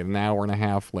hour and a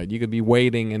half late. You could be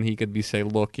waiting and he could be say,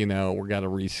 "Look, we're got to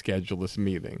reschedule this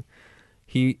meeting."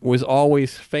 He was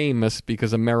always famous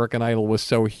because American Idol was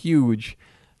so huge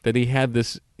that he had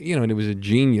this, and he was a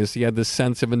genius. He had this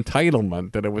sense of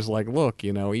entitlement that it was like, look,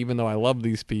 even though I love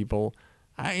these people,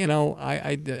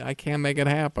 I can't make it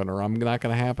happen, or I'm not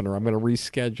going to happen, or I'm going to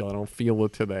reschedule. I don't feel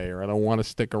it today, or I don't want to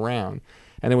stick around.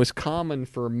 And it was common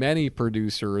for many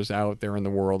producers out there in the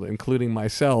world, including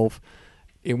myself.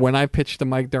 When I pitched to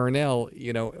Mike Darnell,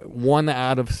 1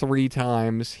 out of 3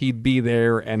 times he'd be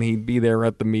there, and he'd be there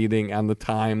at the meeting on the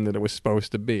time that it was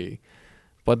supposed to be.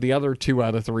 But the other 2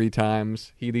 out of 3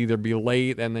 times, he'd either be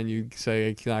late, and then you'd say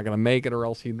he's not going to make it, or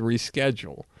else he'd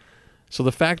reschedule. So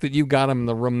the fact that you got him in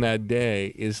the room that day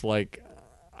is like,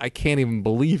 I can't even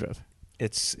believe it.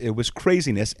 It was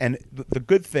craziness. And the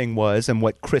good thing was, and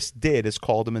what Chris did is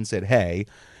called him and said, "Hey,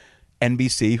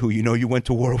 NBC, who you went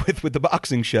to war with the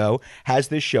boxing show, has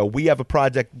this show. We have a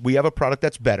product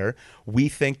that's better. We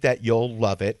think that you'll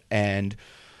love it." And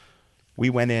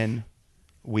we went in,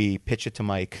 we pitched it to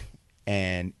Mike,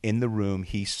 and in the room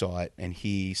he saw it, and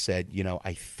he said,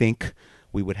 "I think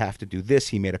we would have to do this."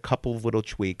 He made a couple of little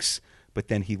tweaks, but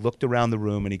then he looked around the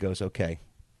room and he goes, "Okay,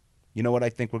 you know what I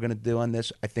think we're going to do on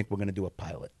this? I think we're going to do a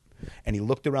pilot." And he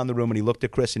looked around the room and he looked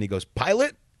at Chris and he goes,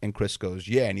 "Pilot?" And Chris goes,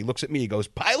 yeah. And he looks at me. He goes,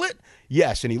 pilot?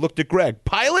 Yes. And he looked at Greg.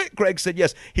 Pilot? Greg said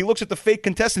yes. He looks at the fake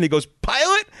contestant. He goes,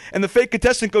 pilot? And the fake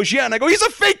contestant goes, yeah. And I go, he's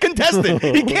a fake contestant.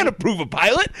 He can't approve a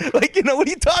pilot. Like, what are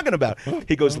you talking about?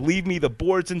 He goes, leave me the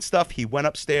boards and stuff. He went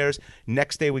upstairs.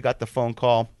 Next day we got the phone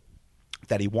call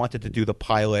that he wanted to do the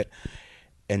pilot.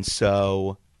 And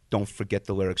so Don't Forget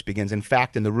the Lyrics begins. In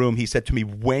fact, in the room, he said to me,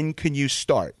 when can you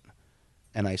start?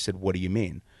 And I said, what do you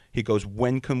mean? He goes,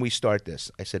 when can we start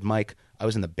this? I said, Mike, I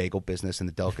was in the bagel business and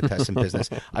the delicatessen business.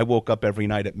 I woke up every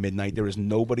night at midnight. There is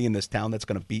nobody in this town that's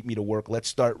going to beat me to work. Let's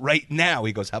start right now.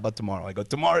 He goes, how about tomorrow? I go,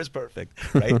 tomorrow's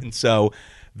perfect. Right? And so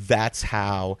that's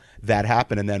how that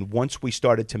happened. And then once we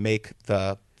started to make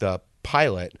the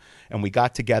pilot and we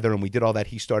got together and we did all that,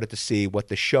 he started to see what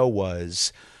the show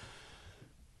was.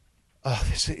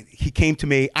 He came to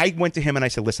me. I went to him and I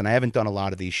said, listen, I haven't done a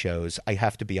lot of these shows. I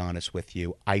have to be honest with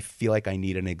you. I feel like I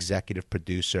need an executive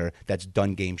producer that's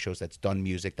done game shows, that's done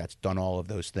music, that's done all of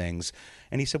those things.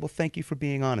 And he said, well, thank you for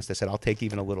being honest. I said, I'll take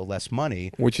even a little less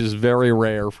money. Which is very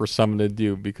rare for someone to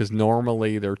do, because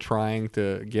normally they're trying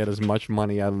to get as much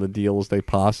money out of the deal as they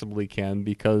possibly can,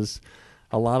 because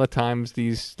a lot of times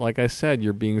these, like I said,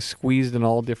 you're being squeezed in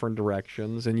all different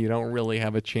directions and you don't really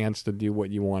have a chance to do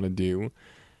what you want to do.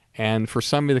 And for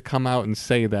somebody to come out and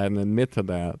say that and admit to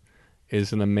that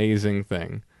is an amazing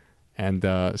thing. And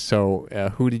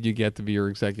so who did you get to be your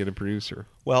executive producer?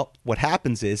 Well, what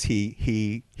happens is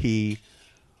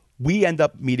we end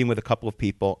up meeting with a couple of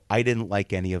people. I didn't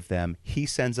like any of them. He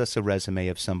sends us a resume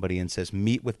of somebody and says,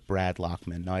 meet with Brad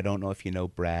Lockman. Now, I don't know if you know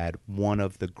Brad. One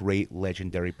of the great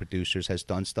legendary producers, has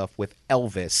done stuff with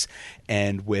Elvis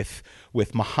and with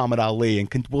Muhammad Ali,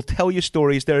 and will tell you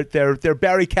stories. They're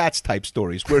Barry Katz type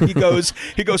stories where he goes,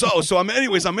 oh, so I'm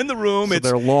in the room. So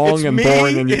they're long and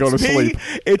boring and you go to sleep.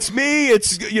 It's me.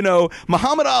 It's,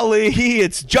 Muhammad Ali.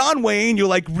 It's John Wayne. You're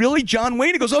like, really, John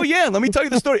Wayne? He goes, oh, yeah, let me tell you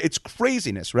the story. It's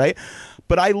craziness, right?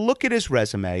 But I look at his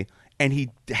resume, and he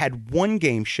had one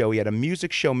game show. He had a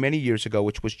music show many years ago,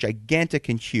 which was gigantic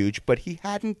and huge, but he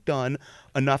hadn't done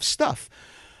enough stuff.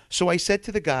 So I said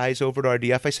to the guys over at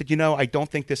RDF, I said, I don't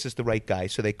think this is the right guy.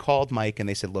 So they called Mike, and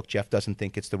they said, look, Jeff doesn't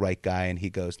think it's the right guy. And he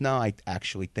goes, no, I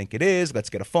actually think it is. Let's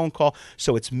get a phone call.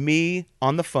 So it's me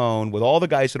on the phone with all the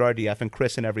guys at RDF and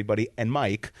Chris and everybody and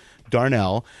Mike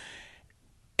Darnell.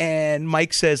 And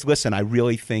Mike says, listen, I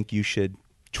really think you should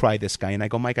try this guy. And I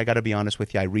go, Mike, I got to be honest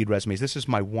with you. I read resumes. This is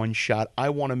my one shot. I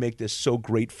want to make this so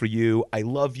great for you. I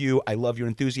love you. I love your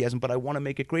enthusiasm, but I want to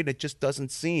make it great. It just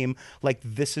doesn't seem like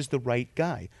this is the right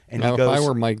guy. And now, he goes, if I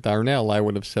were Mike Darnell, I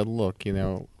would have said, look,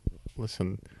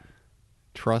 listen,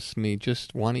 trust me.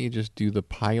 Why don't you just do the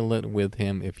pilot with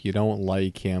him? If you don't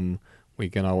like him, we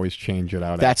can always change it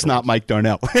out. That's afterwards. not Mike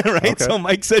Darnell, right? Okay. So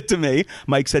Mike said to me,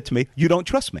 you don't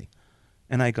trust me.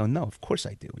 And I go, no, of course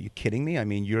I do. Are you kidding me? I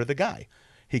mean, you're the guy.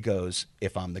 He goes,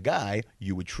 if I'm the guy,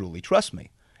 you would truly trust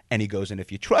me. And he goes, and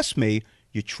if you trust me,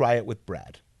 you try it with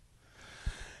Brad.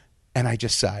 And I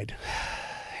just sighed.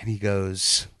 And he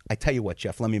goes, I tell you what,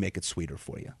 Jeff, let me make it sweeter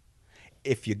for you.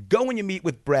 If you go and you meet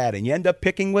with Brad and you end up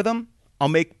picking with him, I'll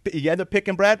make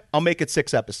it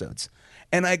 6 episodes.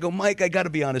 And I go, Mike, I got to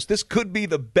be honest, this could be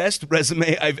the best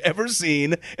resume I've ever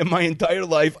seen in my entire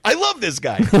life. I love this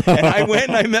guy. And I went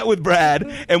and I met with Brad,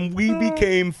 and we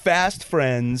became fast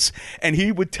friends. And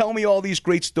he would tell me all these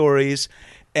great stories.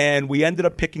 And we ended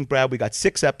up picking Brad. We got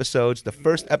 6 episodes. The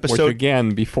first episode, which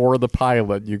again, before the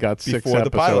pilot, you got 6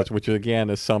 episodes, which again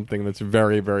is something that's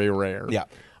very, very rare. Yeah.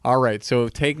 All right. So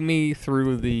take me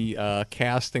through the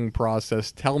casting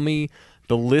process. Tell me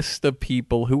the list of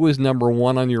people. Who was number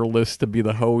 1 on your list to be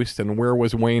the host, and where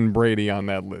was Wayne Brady on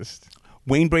that list?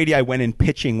 Wayne Brady, I went in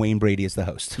pitching Wayne Brady as the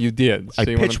host. You did. So I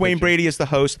pitched Wayne Brady as the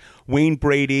host. Wayne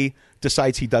Brady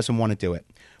decides he doesn't want to do it.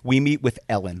 We meet with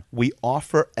Ellen. We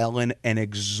offer Ellen an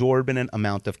exorbitant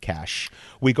amount of cash.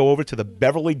 We go over to the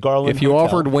Beverly Garland If you Hotel.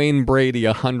 offered Wayne Brady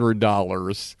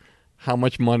 $100, how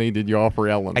much money did you offer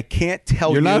Ellen? I can't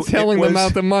tell you. You're not telling them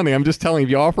out the money. I'm just telling you,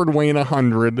 if you offered Wayne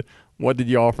 $100, what did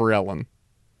you offer Ellen?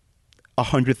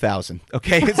 100,000.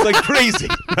 Okay, it's like crazy,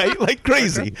 right? Like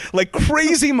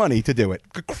crazy money to do it.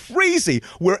 Crazy,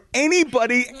 where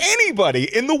anybody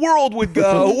in the world would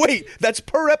go, wait, that's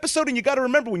per episode. And you got to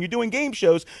remember, when you're doing game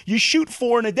shows, you shoot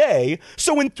 4 in a day.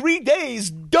 So in 3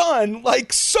 days, done.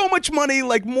 Like so much money,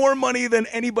 like more money than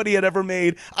anybody had ever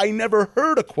made. I never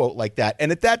heard a quote like that.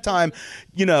 And at that time,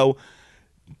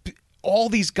 all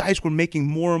these guys were making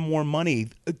more and more money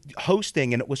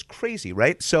hosting, and it was crazy,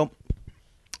 right? So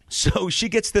she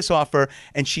gets this offer,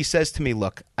 and she says to me,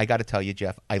 look, I got to tell you,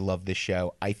 Jeff, I love this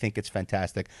show. I think it's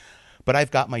fantastic. But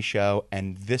I've got my show,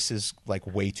 and this is like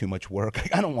way too much work.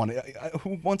 Like, I don't want to.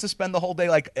 Who wants to spend the whole day?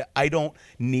 Like, I don't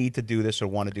need to do this or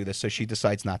want to do this. So she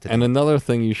decides not to. And do another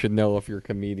thing you should know if you're a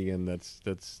comedian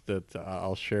that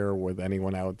I'll share with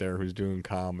anyone out there who's doing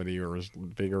comedy or is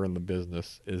bigger in the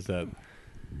business is that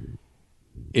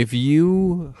if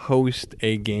you host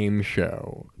a game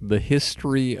show, the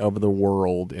history of the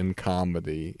world in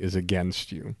comedy is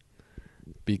against you.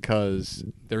 Because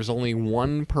there's only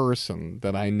one person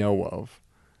that I know of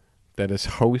that has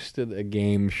hosted a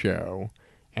game show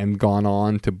and gone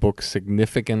on to book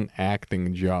significant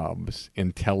acting jobs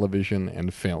in television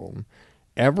and film.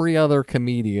 Every other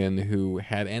comedian who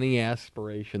had any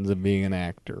aspirations of being an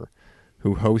actor,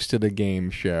 who hosted a game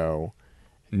show,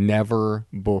 never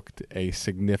booked a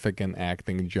significant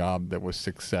acting job that was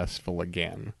successful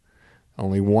again.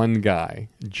 Only one guy,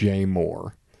 Jay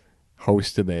Moore,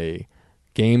 hosted a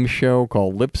game show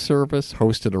called Lip Service,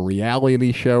 hosted a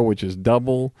reality show which is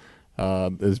double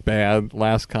as bad,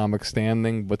 Last Comic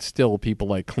Standing, but still people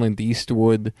like Clint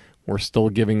Eastwood were still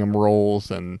giving him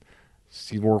roles, and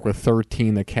he worked with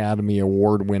 13 Academy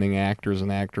Award-winning actors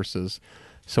and actresses.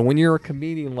 So when you're a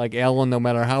comedian like Ellen, no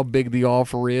matter how big the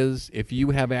offer is, if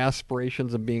you have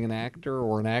aspirations of being an actor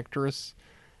or an actress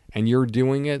and you're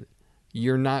doing it,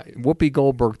 you're not. Whoopi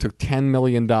Goldberg took $10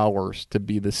 million to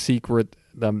be the secret,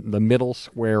 the middle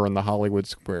square in the Hollywood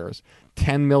squares.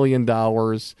 $10 million.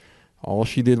 All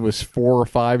she did was 4 or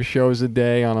 5 shows a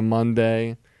day on a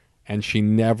Monday, and she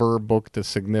never booked a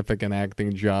significant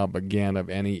acting job again of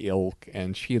any ilk,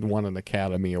 and she had won an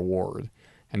Academy Award.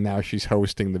 And now she's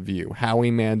hosting The View.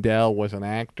 Howie Mandel was an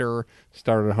actor,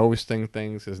 started hosting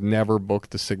things, has never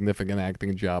booked a significant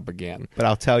acting job again. But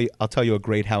I'll tell you a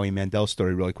great Howie Mandel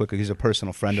story really quickly. He's a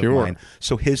personal friend of Sure. mine.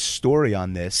 So his story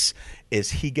on this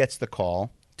is he gets the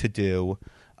call to do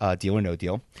Deal or No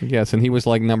Deal. Yes, and he was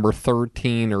like number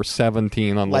 13 or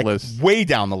 17 on the Like list. way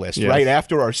down the list, Yes. right?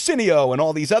 After Arsenio and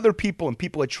all these other people, and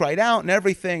people had tried out and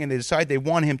everything, and they decide they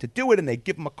want him to do it, and they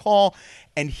give him a call,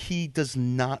 and he does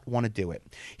not want to do it.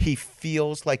 He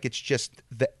feels like it's just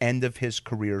the end of his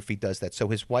career if he does that. So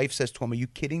his wife says to him, "Are you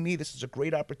kidding me? This is a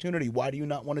great opportunity. Why do you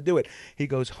not want to do it?" He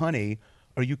goes, "Honey,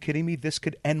 are you kidding me? This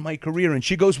could end my career." And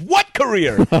she goes, "What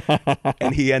career?"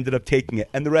 And he ended up taking it.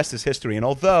 And the rest is history. And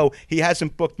although he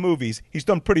hasn't booked movies, he's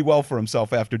done pretty well for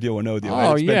himself after Deal or No Deal.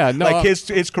 Oh, It's been- yeah. No, like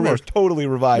his career is totally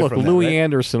revived Look, from that, Louis right?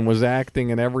 Anderson was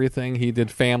acting and everything. He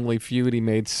did Family Feud. He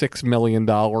made $6 million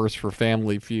for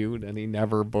Family Feud, and he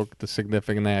never booked a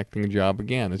significant acting job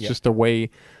again. It's just the way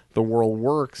the world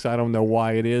works. I don't know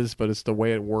why it is, but it's the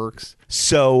way it works.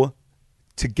 So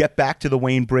to get back to the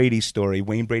Wayne Brady story,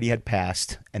 Wayne Brady had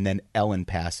passed, and then Ellen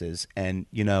passes. And,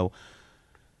 you know,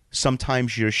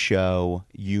 sometimes your show,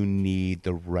 you need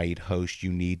the right host.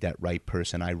 You need that right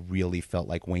person. I really felt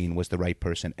like Wayne was the right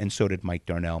person, and so did Mike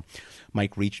Darnell.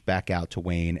 Mike reached back out to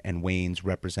Wayne, and Wayne's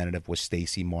representative was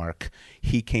Stacy Mark.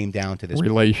 He came down to this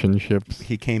Relationships.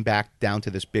 He came back down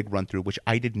to this big run through, which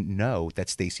I didn't know that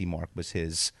Stacy Mark was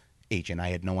his agent. I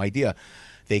had no idea.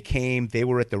 They came, they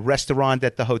were at the restaurant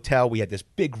at the hotel. We had this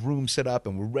big room set up,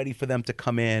 and we're ready for them to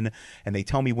come in. And they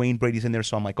tell me Wayne Brady's in there,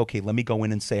 so I'm like, okay, let me go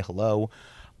in and say hello.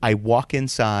 I walk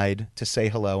inside to say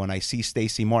hello, and I see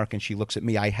Stacy Mark, and she looks at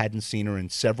me. I hadn't seen her in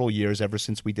several years, ever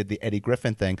since we did the Eddie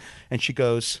Griffin thing. And she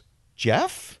goes,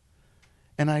 "Jeff?"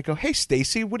 And I go, "Hey,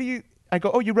 Stacy, what do you..." I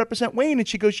go, "Oh, you represent Wayne?" And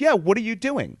she goes, "Yeah, what are you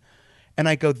doing?" And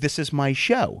I go, "This is my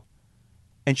show."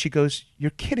 And she goes, "You're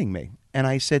kidding me." And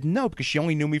I said, "No," because she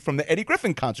only knew me from the Eddie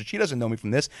Griffin concert. She doesn't know me from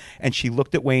this. And she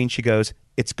looked at Wayne. She goes,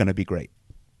 "It's going to be great.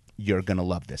 You're going to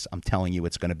love this. I'm telling you,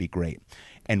 it's going to be great."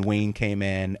 And Wayne came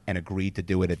in and agreed to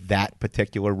do it at that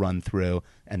particular run through.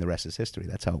 And the rest is history.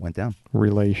 That's how it went down.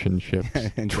 Relationships,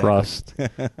 Exactly. trust,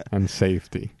 and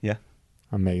safety. Yeah.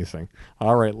 Amazing.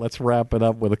 All right, let's wrap it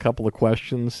up with a couple of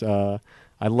questions. I'd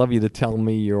love you to tell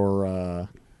me your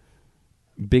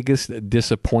biggest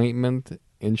disappointment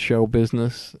in show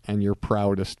business and your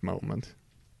proudest moment.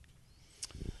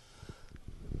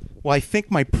 Well, I think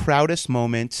my proudest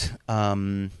moment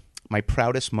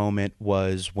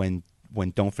was when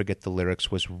Don't Forget the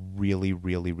Lyrics was really,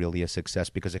 really, really a success,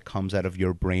 because it comes out of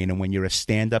your brain. And when you're a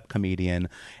stand-up comedian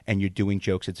and you're doing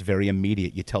jokes, it's very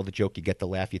immediate. You tell the joke, you get the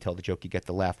laugh. You tell the joke, you get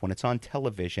the laugh. When it's on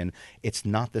television, it's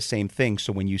not the same thing.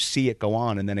 So when you see it go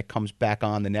on and then it comes back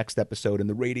on the next episode and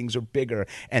the ratings are bigger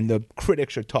and the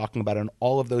critics are talking about it and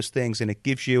all of those things, and it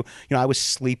gives you, I was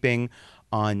sleeping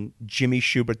on Jimmy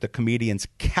Schubert, the comedian's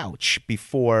couch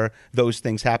before those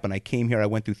things happened. I came here. I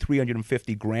went through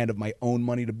 $350,000 of my own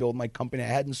money to build my company. I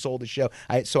hadn't sold a show.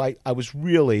 I was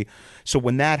really, so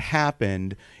when that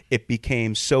happened, it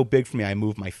became so big for me. I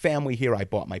moved my family here. I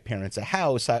bought my parents a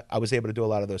house. I was able to do a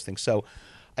lot of those things. So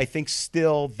I think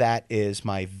still that is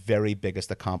my very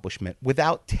biggest accomplishment.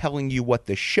 Without telling you what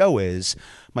the show is,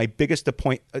 my biggest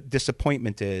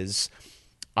disappointment is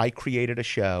I created a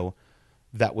show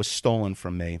that was stolen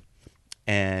from me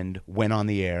and went on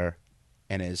the air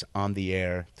and is on the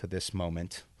air to this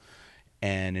moment.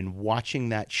 And in watching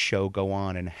that show go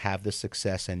on and have the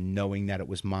success and knowing that it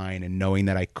was mine and knowing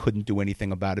that I couldn't do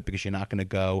anything about it because you're not going to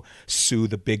go sue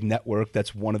the big network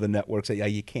that's one of the networks that, yeah,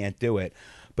 you can't do it.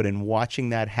 But in watching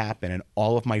that happen and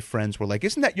all of my friends were like,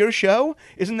 isn't that your show?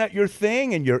 Isn't that your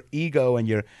thing? And your ego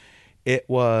and it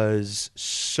was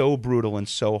so brutal and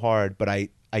so hard, but I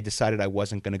decided I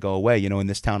wasn't going to go away. You know, in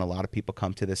this town, a lot of people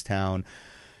come to this town.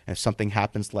 And if something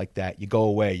happens like that, you go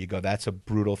away. You go, that's a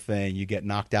brutal thing. You get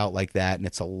knocked out like that, and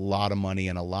it's a lot of money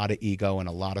and a lot of ego and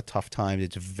a lot of tough times.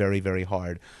 It's very, very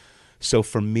hard. So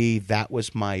for me, that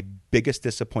was my biggest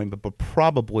disappointment, but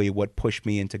probably what pushed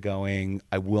me into going,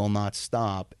 I will not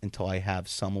stop until I have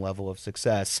some level of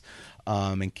success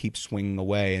and keep swinging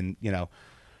away. And, you know,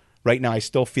 right now, I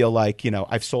still feel like, you know,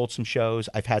 I've sold some shows.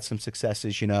 I've had some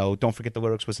successes, you know. Don't Forget the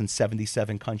Lyrics was in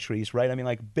 77 countries, right? I mean,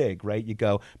 like big, right? You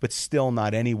go, but still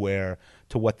not anywhere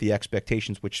to what the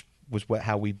expectations, which was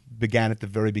how we began at the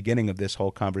very beginning of this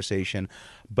whole conversation.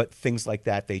 But things like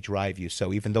that, they drive you.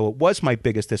 So even though it was my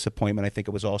biggest disappointment, I think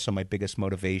it was also my biggest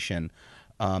motivation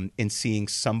in seeing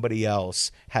somebody else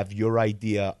have your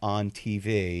idea on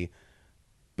TV,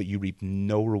 but you reap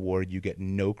no reward, you get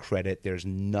no credit, there's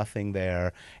nothing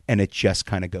there, and it just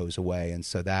kind of goes away. And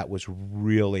so that was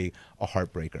really a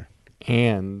heartbreaker.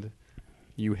 And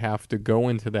you have to go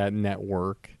into that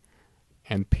network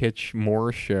and pitch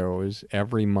more shows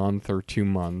every month or 2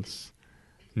 months,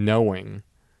 knowing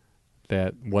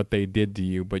that what they did to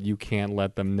you, but you can't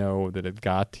let them know that it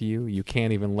got to you. You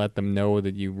can't even let them know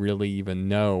that you really even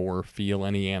know or feel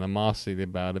any animosity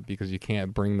about it because you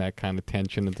can't bring that kind of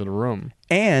tension into the room.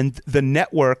 And the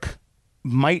network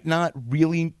might not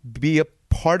really be a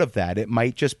part of that. It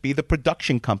might just be the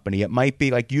production company. It might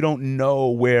be like you don't know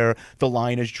where the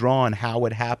line is drawn, how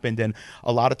it happened. And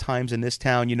a lot of times in this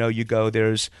town, you know, you go,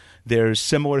 there's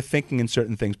similar thinking in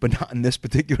certain things, but not in this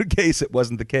particular case. It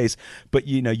wasn't the case. But,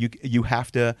 you know, you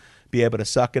have to be able to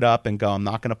suck it up and go, I'm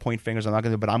not going to point fingers. I'm not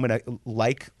going to, but I'm going to,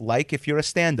 like if you're a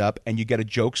stand-up and you get a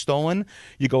joke stolen,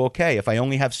 you go, okay, if I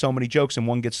only have so many jokes and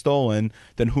one gets stolen,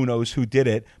 then who knows who did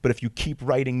it. But if you keep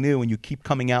writing new and you keep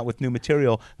coming out with new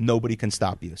material, nobody can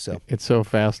stop you. So it's so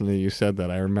fascinating you said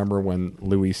that. I remember when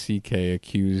Louis C.K.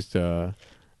 accused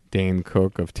Dane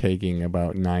Cook of taking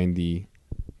about 90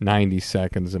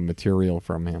 seconds of material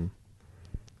from him.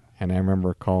 And I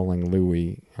remember calling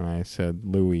Louis and I said,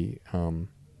 Louis,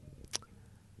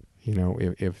 you know,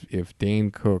 if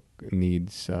Dane Cook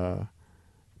needs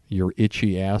your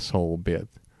itchy asshole bit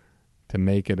to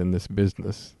make it in this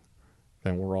business,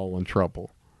 then we're all in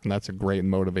trouble. And that's a great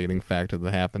motivating factor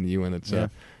that happened to you, and it's a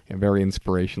very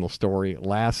inspirational story.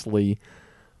 Lastly,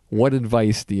 what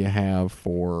advice do you have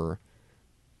for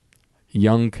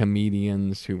young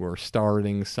comedians who are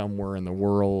starting somewhere in the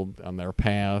world on their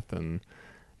path, and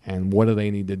what do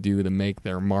they need to do to make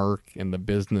their mark in the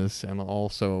business? And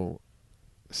also,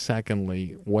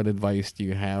 secondly, what advice do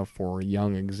you have for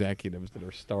young executives that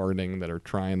are starting, that are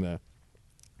trying to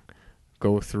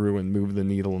go through and move the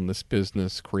needle in this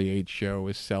business, create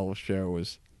shows, sell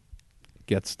shows,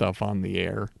 get stuff on the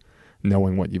air,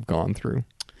 knowing what you've gone through?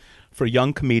 For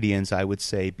young comedians, I would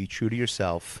say be true to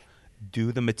yourself.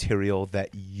 Do the material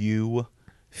that you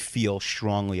feel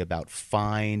strongly about.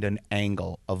 Find an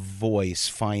angle, a voice,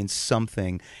 find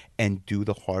something, and do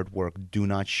the hard work. Do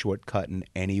not shortcut in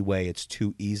any way. It's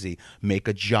too easy. Make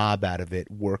a job out of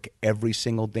it. Work every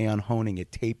single day on honing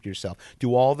it. Tape yourself.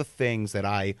 Do all the things that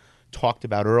I talked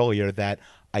about earlier that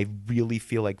I really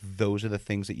feel like those are the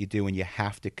things that you do, and you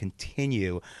have to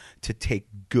continue to take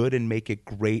good and make it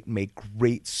great, make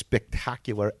great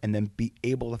spectacular, and then be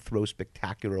able to throw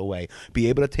spectacular away. Be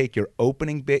able to take your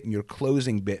opening bit and your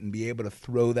closing bit and be able to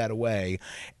throw that away,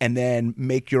 and then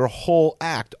make your whole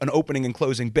act an opening and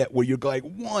closing bit where you're like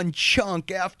one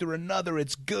chunk after another.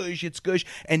 It's gush,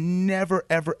 and never,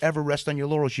 ever, ever rest on your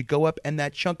laurels. You go up and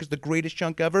that chunk is the greatest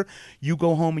chunk ever. You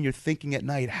go home and you're thinking at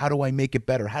night, how do I make it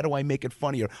better? How do I make it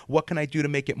funnier? What can I do to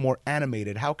make it more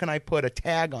animated? How can I put a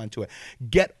tag onto it?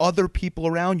 Get other people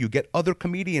around you. Get other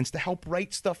comedians to help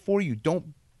write stuff for you.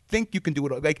 Don't think you can do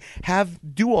it.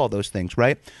 Do all those things,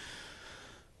 right?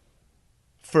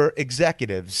 for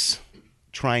executives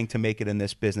trying to make it in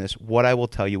this business, what I will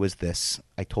tell you is this.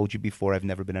 I told you before, I've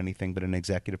never been anything but an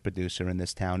executive producer in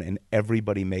this town, and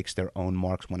everybody makes their own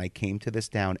marks. When I came to this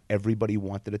town, everybody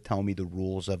wanted to tell me the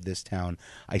rules of this town.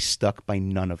 I stuck by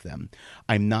none of them.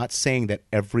 I'm not saying that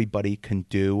everybody can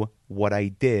do what I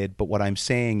did, but what I'm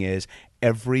saying is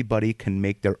everybody can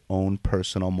make their own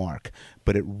personal mark.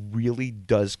 But it really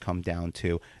does come down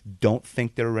to, don't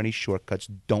think there are any shortcuts.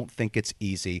 Don't think it's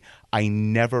easy. I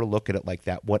never look at it like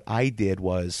that. What I did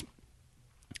was,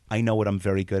 I know what I'm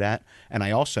very good at, and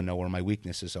I also know where my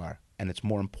weaknesses are. And it's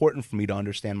more important for me to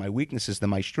understand my weaknesses than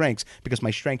my strengths, because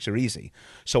my strengths are easy.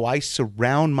 So I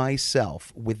surround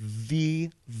myself with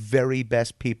the very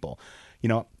best people. You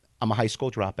know, I'm a high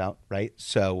school dropout, right?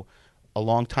 So a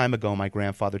long time ago, my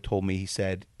grandfather told me, he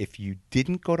said, if you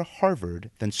didn't go to Harvard,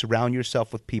 then surround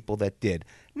yourself with people that did.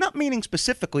 Not meaning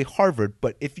specifically Harvard,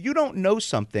 but if you don't know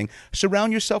something,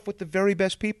 surround yourself with the very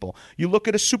best people. You look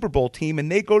at a Super Bowl team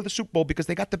and they go to the Super Bowl because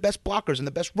they got the best blockers and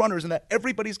the best runners, and that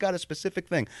everybody's got a specific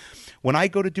thing. When I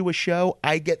go to do a show,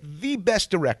 I get the best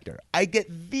director. I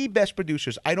get the best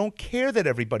producers. I don't care that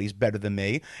everybody's better than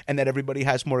me and that everybody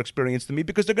has more experience than me,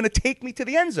 because they're going to take me to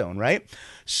the end zone, right?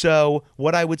 So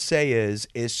what I would say is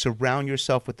surround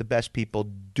yourself with the best people.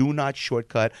 Do not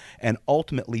shortcut, and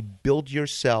ultimately build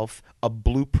yourself a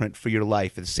blueprint for your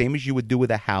life. The same as you would do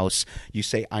with a house. You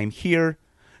say, I'm here.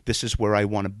 This is where I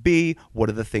want to be. What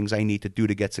are the things I need to do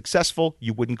to get successful?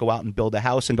 You wouldn't go out and build a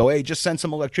house and go, hey, just send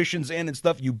some electricians in and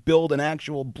stuff. You build an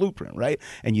actual blueprint, right?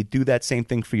 And you do that same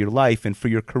thing for your life and for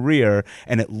your career,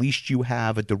 and at least you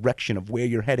have a direction of where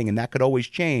you're heading, and that could always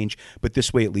change, but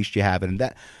this way at least you have it.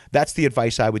 And that's the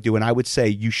advice I would do, and I would say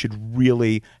you should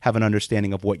really have an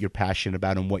understanding of what you're passionate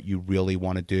about and what you really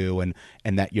want to do, and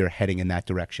that you're heading in that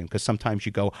direction. Because sometimes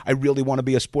you go, I really want to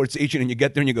be a sports agent, and you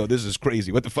get there and you go, this is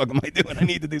crazy. What the fuck am I doing? I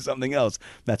need to do something else.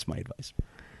 That's my advice.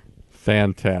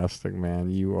 Fantastic, man.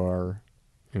 You are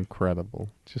incredible.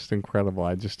 Just incredible.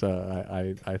 I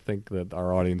think that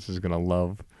our audience is going to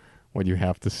love what you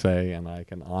have to say, and I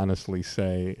can honestly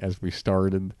say, as we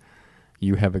started,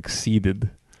 you have exceeded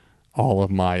all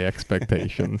of my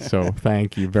expectations. So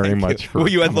thank you very much for. Well,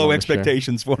 you had low on the show.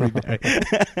 expectations for me, Barry.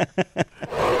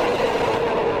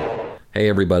 Hey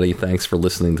everybody, thanks for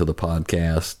listening to the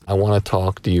podcast. I want to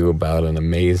talk to you about an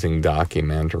amazing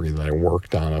documentary that I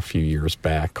worked on a few years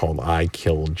back called I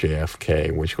Killed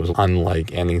JFK, which was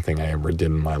unlike anything I ever did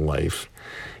in my life.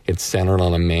 It's centered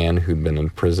on a man who'd been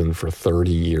in prison for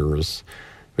 30 years,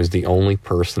 who's the only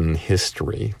person in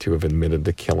history to have admitted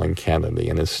to killing Kennedy,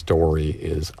 and his story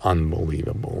is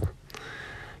unbelievable.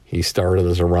 He started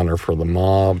as a runner for the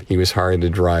mob. He was hired to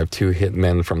drive 2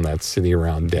 hitmen from that city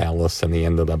around Dallas, and he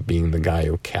ended up being the guy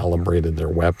who calibrated their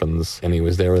weapons. And he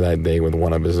was there that day with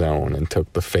one of his own and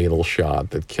took the fatal shot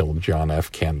that killed John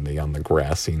F. Kennedy on the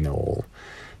grassy knoll.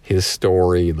 His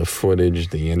story, the footage,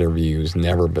 the interviews,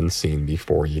 never been seen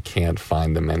before. You can't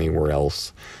find them anywhere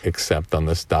else except on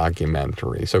this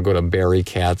documentary. So go to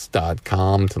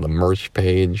barrykatz.com to the merch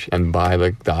page and buy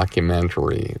the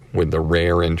documentary with the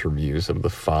rare interviews of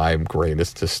the 5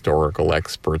 greatest historical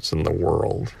experts in the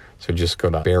world. So just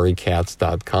go to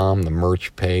barrykatz.com, the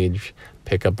merch page,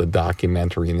 pick up the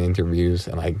documentary and interviews,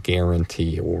 and I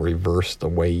guarantee it will reverse the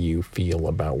way you feel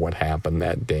about what happened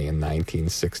that day in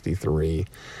 1963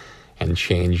 and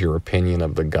change your opinion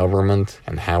of the government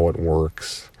and how it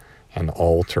works and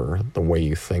alter the way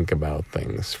you think about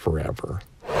things forever.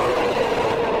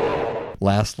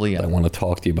 Lastly, I want to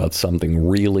talk to you about something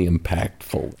really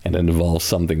impactful, and it involves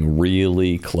something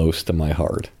really close to my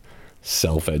heart: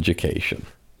 self-education.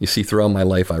 You see, throughout my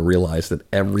life, I realized that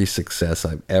every success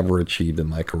I've ever achieved in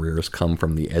my career has come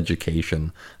from the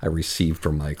education I received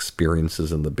from my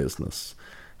experiences in the business.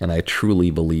 And I truly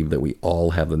believe that we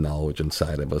all have the knowledge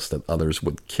inside of us that others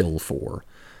would kill for.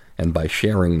 And by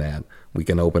sharing that, we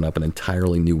can open up an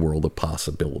entirely new world of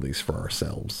possibilities for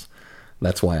ourselves.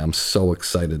 That's why I'm so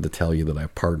excited to tell you that I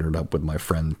partnered up with my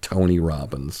friend Tony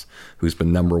Robbins, who's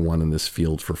been #1 in this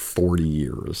field for 40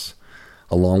 years.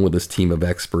 Along with his team of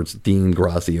experts, Dean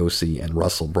Graziosi and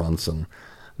Russell Brunson,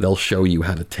 they'll show you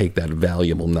how to take that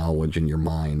valuable knowledge in your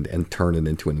mind and turn it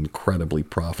into an incredibly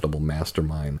profitable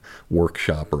mastermind,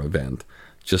 workshop, or event,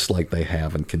 just like they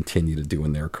have and continue to do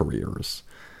in their careers.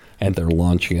 And they're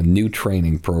launching a new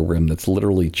training program that's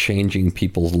literally changing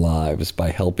people's lives by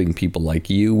helping people like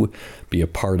you be a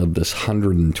part of this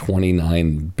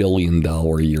 $129 billion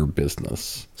a year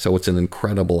business. So it's an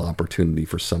incredible opportunity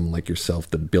for someone like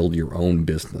yourself to build your own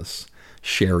business,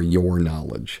 share your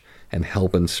knowledge, and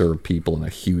help and serve people in a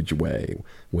huge way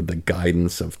with the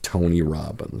guidance of Tony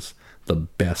Robbins, the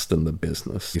best in the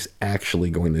business. He's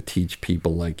actually going to teach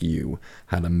people like you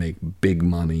how to make big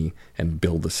money and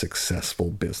build a successful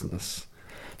business.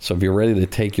 So if you're ready to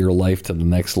take your life to the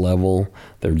next level,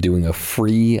 they're doing a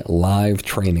free live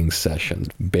training session.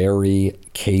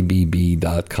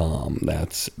 BarryKBB.com.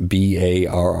 That's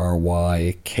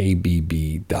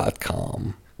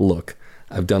BarryKBB.com. Look,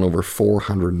 I've done over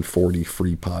 440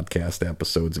 free podcast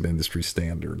episodes of Industry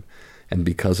Standard, and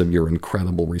because of your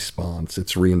incredible response,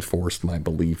 it's reinforced my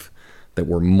belief that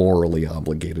we're morally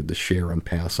obligated to share and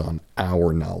pass on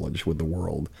our knowledge with the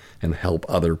world and help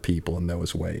other people in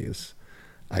those ways.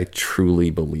 I truly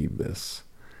believe this,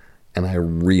 and I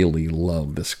really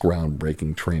love this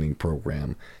groundbreaking training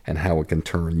program and how it can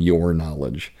turn your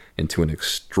knowledge into an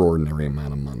extraordinary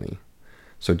amount of money.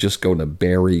 So just go to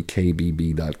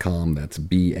BarryKBB.com, that's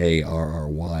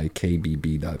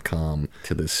BarryKBB.com,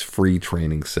 to this free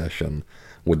training session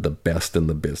with the best in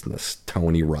the business,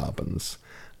 Tony Robbins.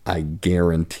 I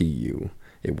guarantee you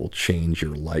it will change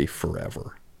your life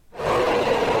forever.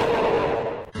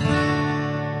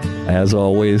 As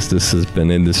always, this has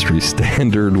been Industry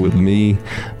Standard with me,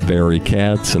 Barry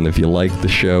Katz. And if you like the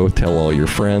show, tell all your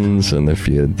friends. And if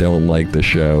you don't like the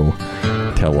show,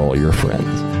 tell all your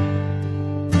friends.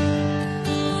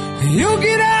 You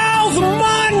get all the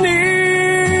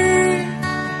money,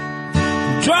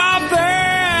 drive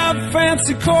that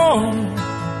fancy car.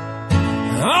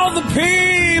 All the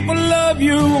people love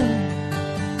you,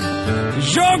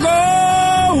 'cause you're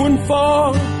going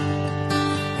far.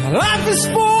 Life is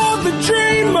for the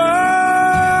dreamers.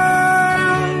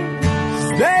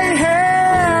 They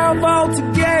have all to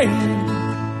gain.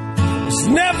 It's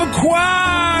never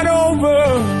quite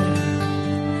over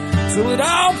till it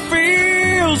all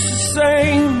feels the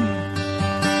same.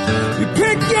 You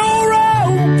pick your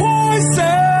own poison,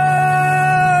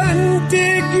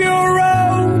 dig your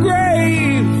own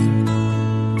grave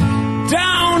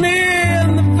down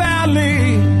in the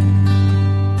valley.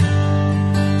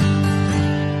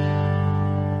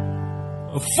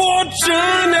 A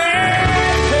fortune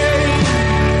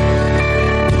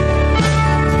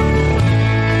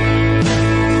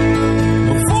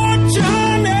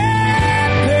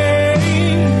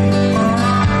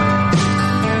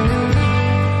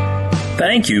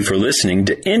Thank you for listening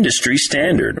to Industry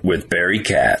Standard with Barry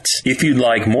Katz. If you'd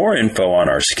like more info on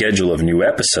our schedule of new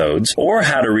episodes or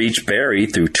how to reach Barry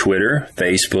through Twitter,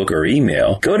 Facebook, or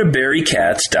email, go to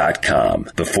BarryKatz.com.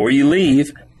 Before you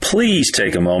leave, please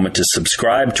take a moment to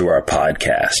subscribe to our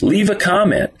podcast, leave a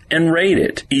comment, and rate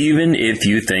it, even if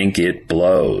you think it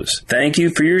blows. Thank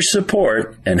you for your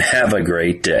support, and have a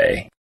great day.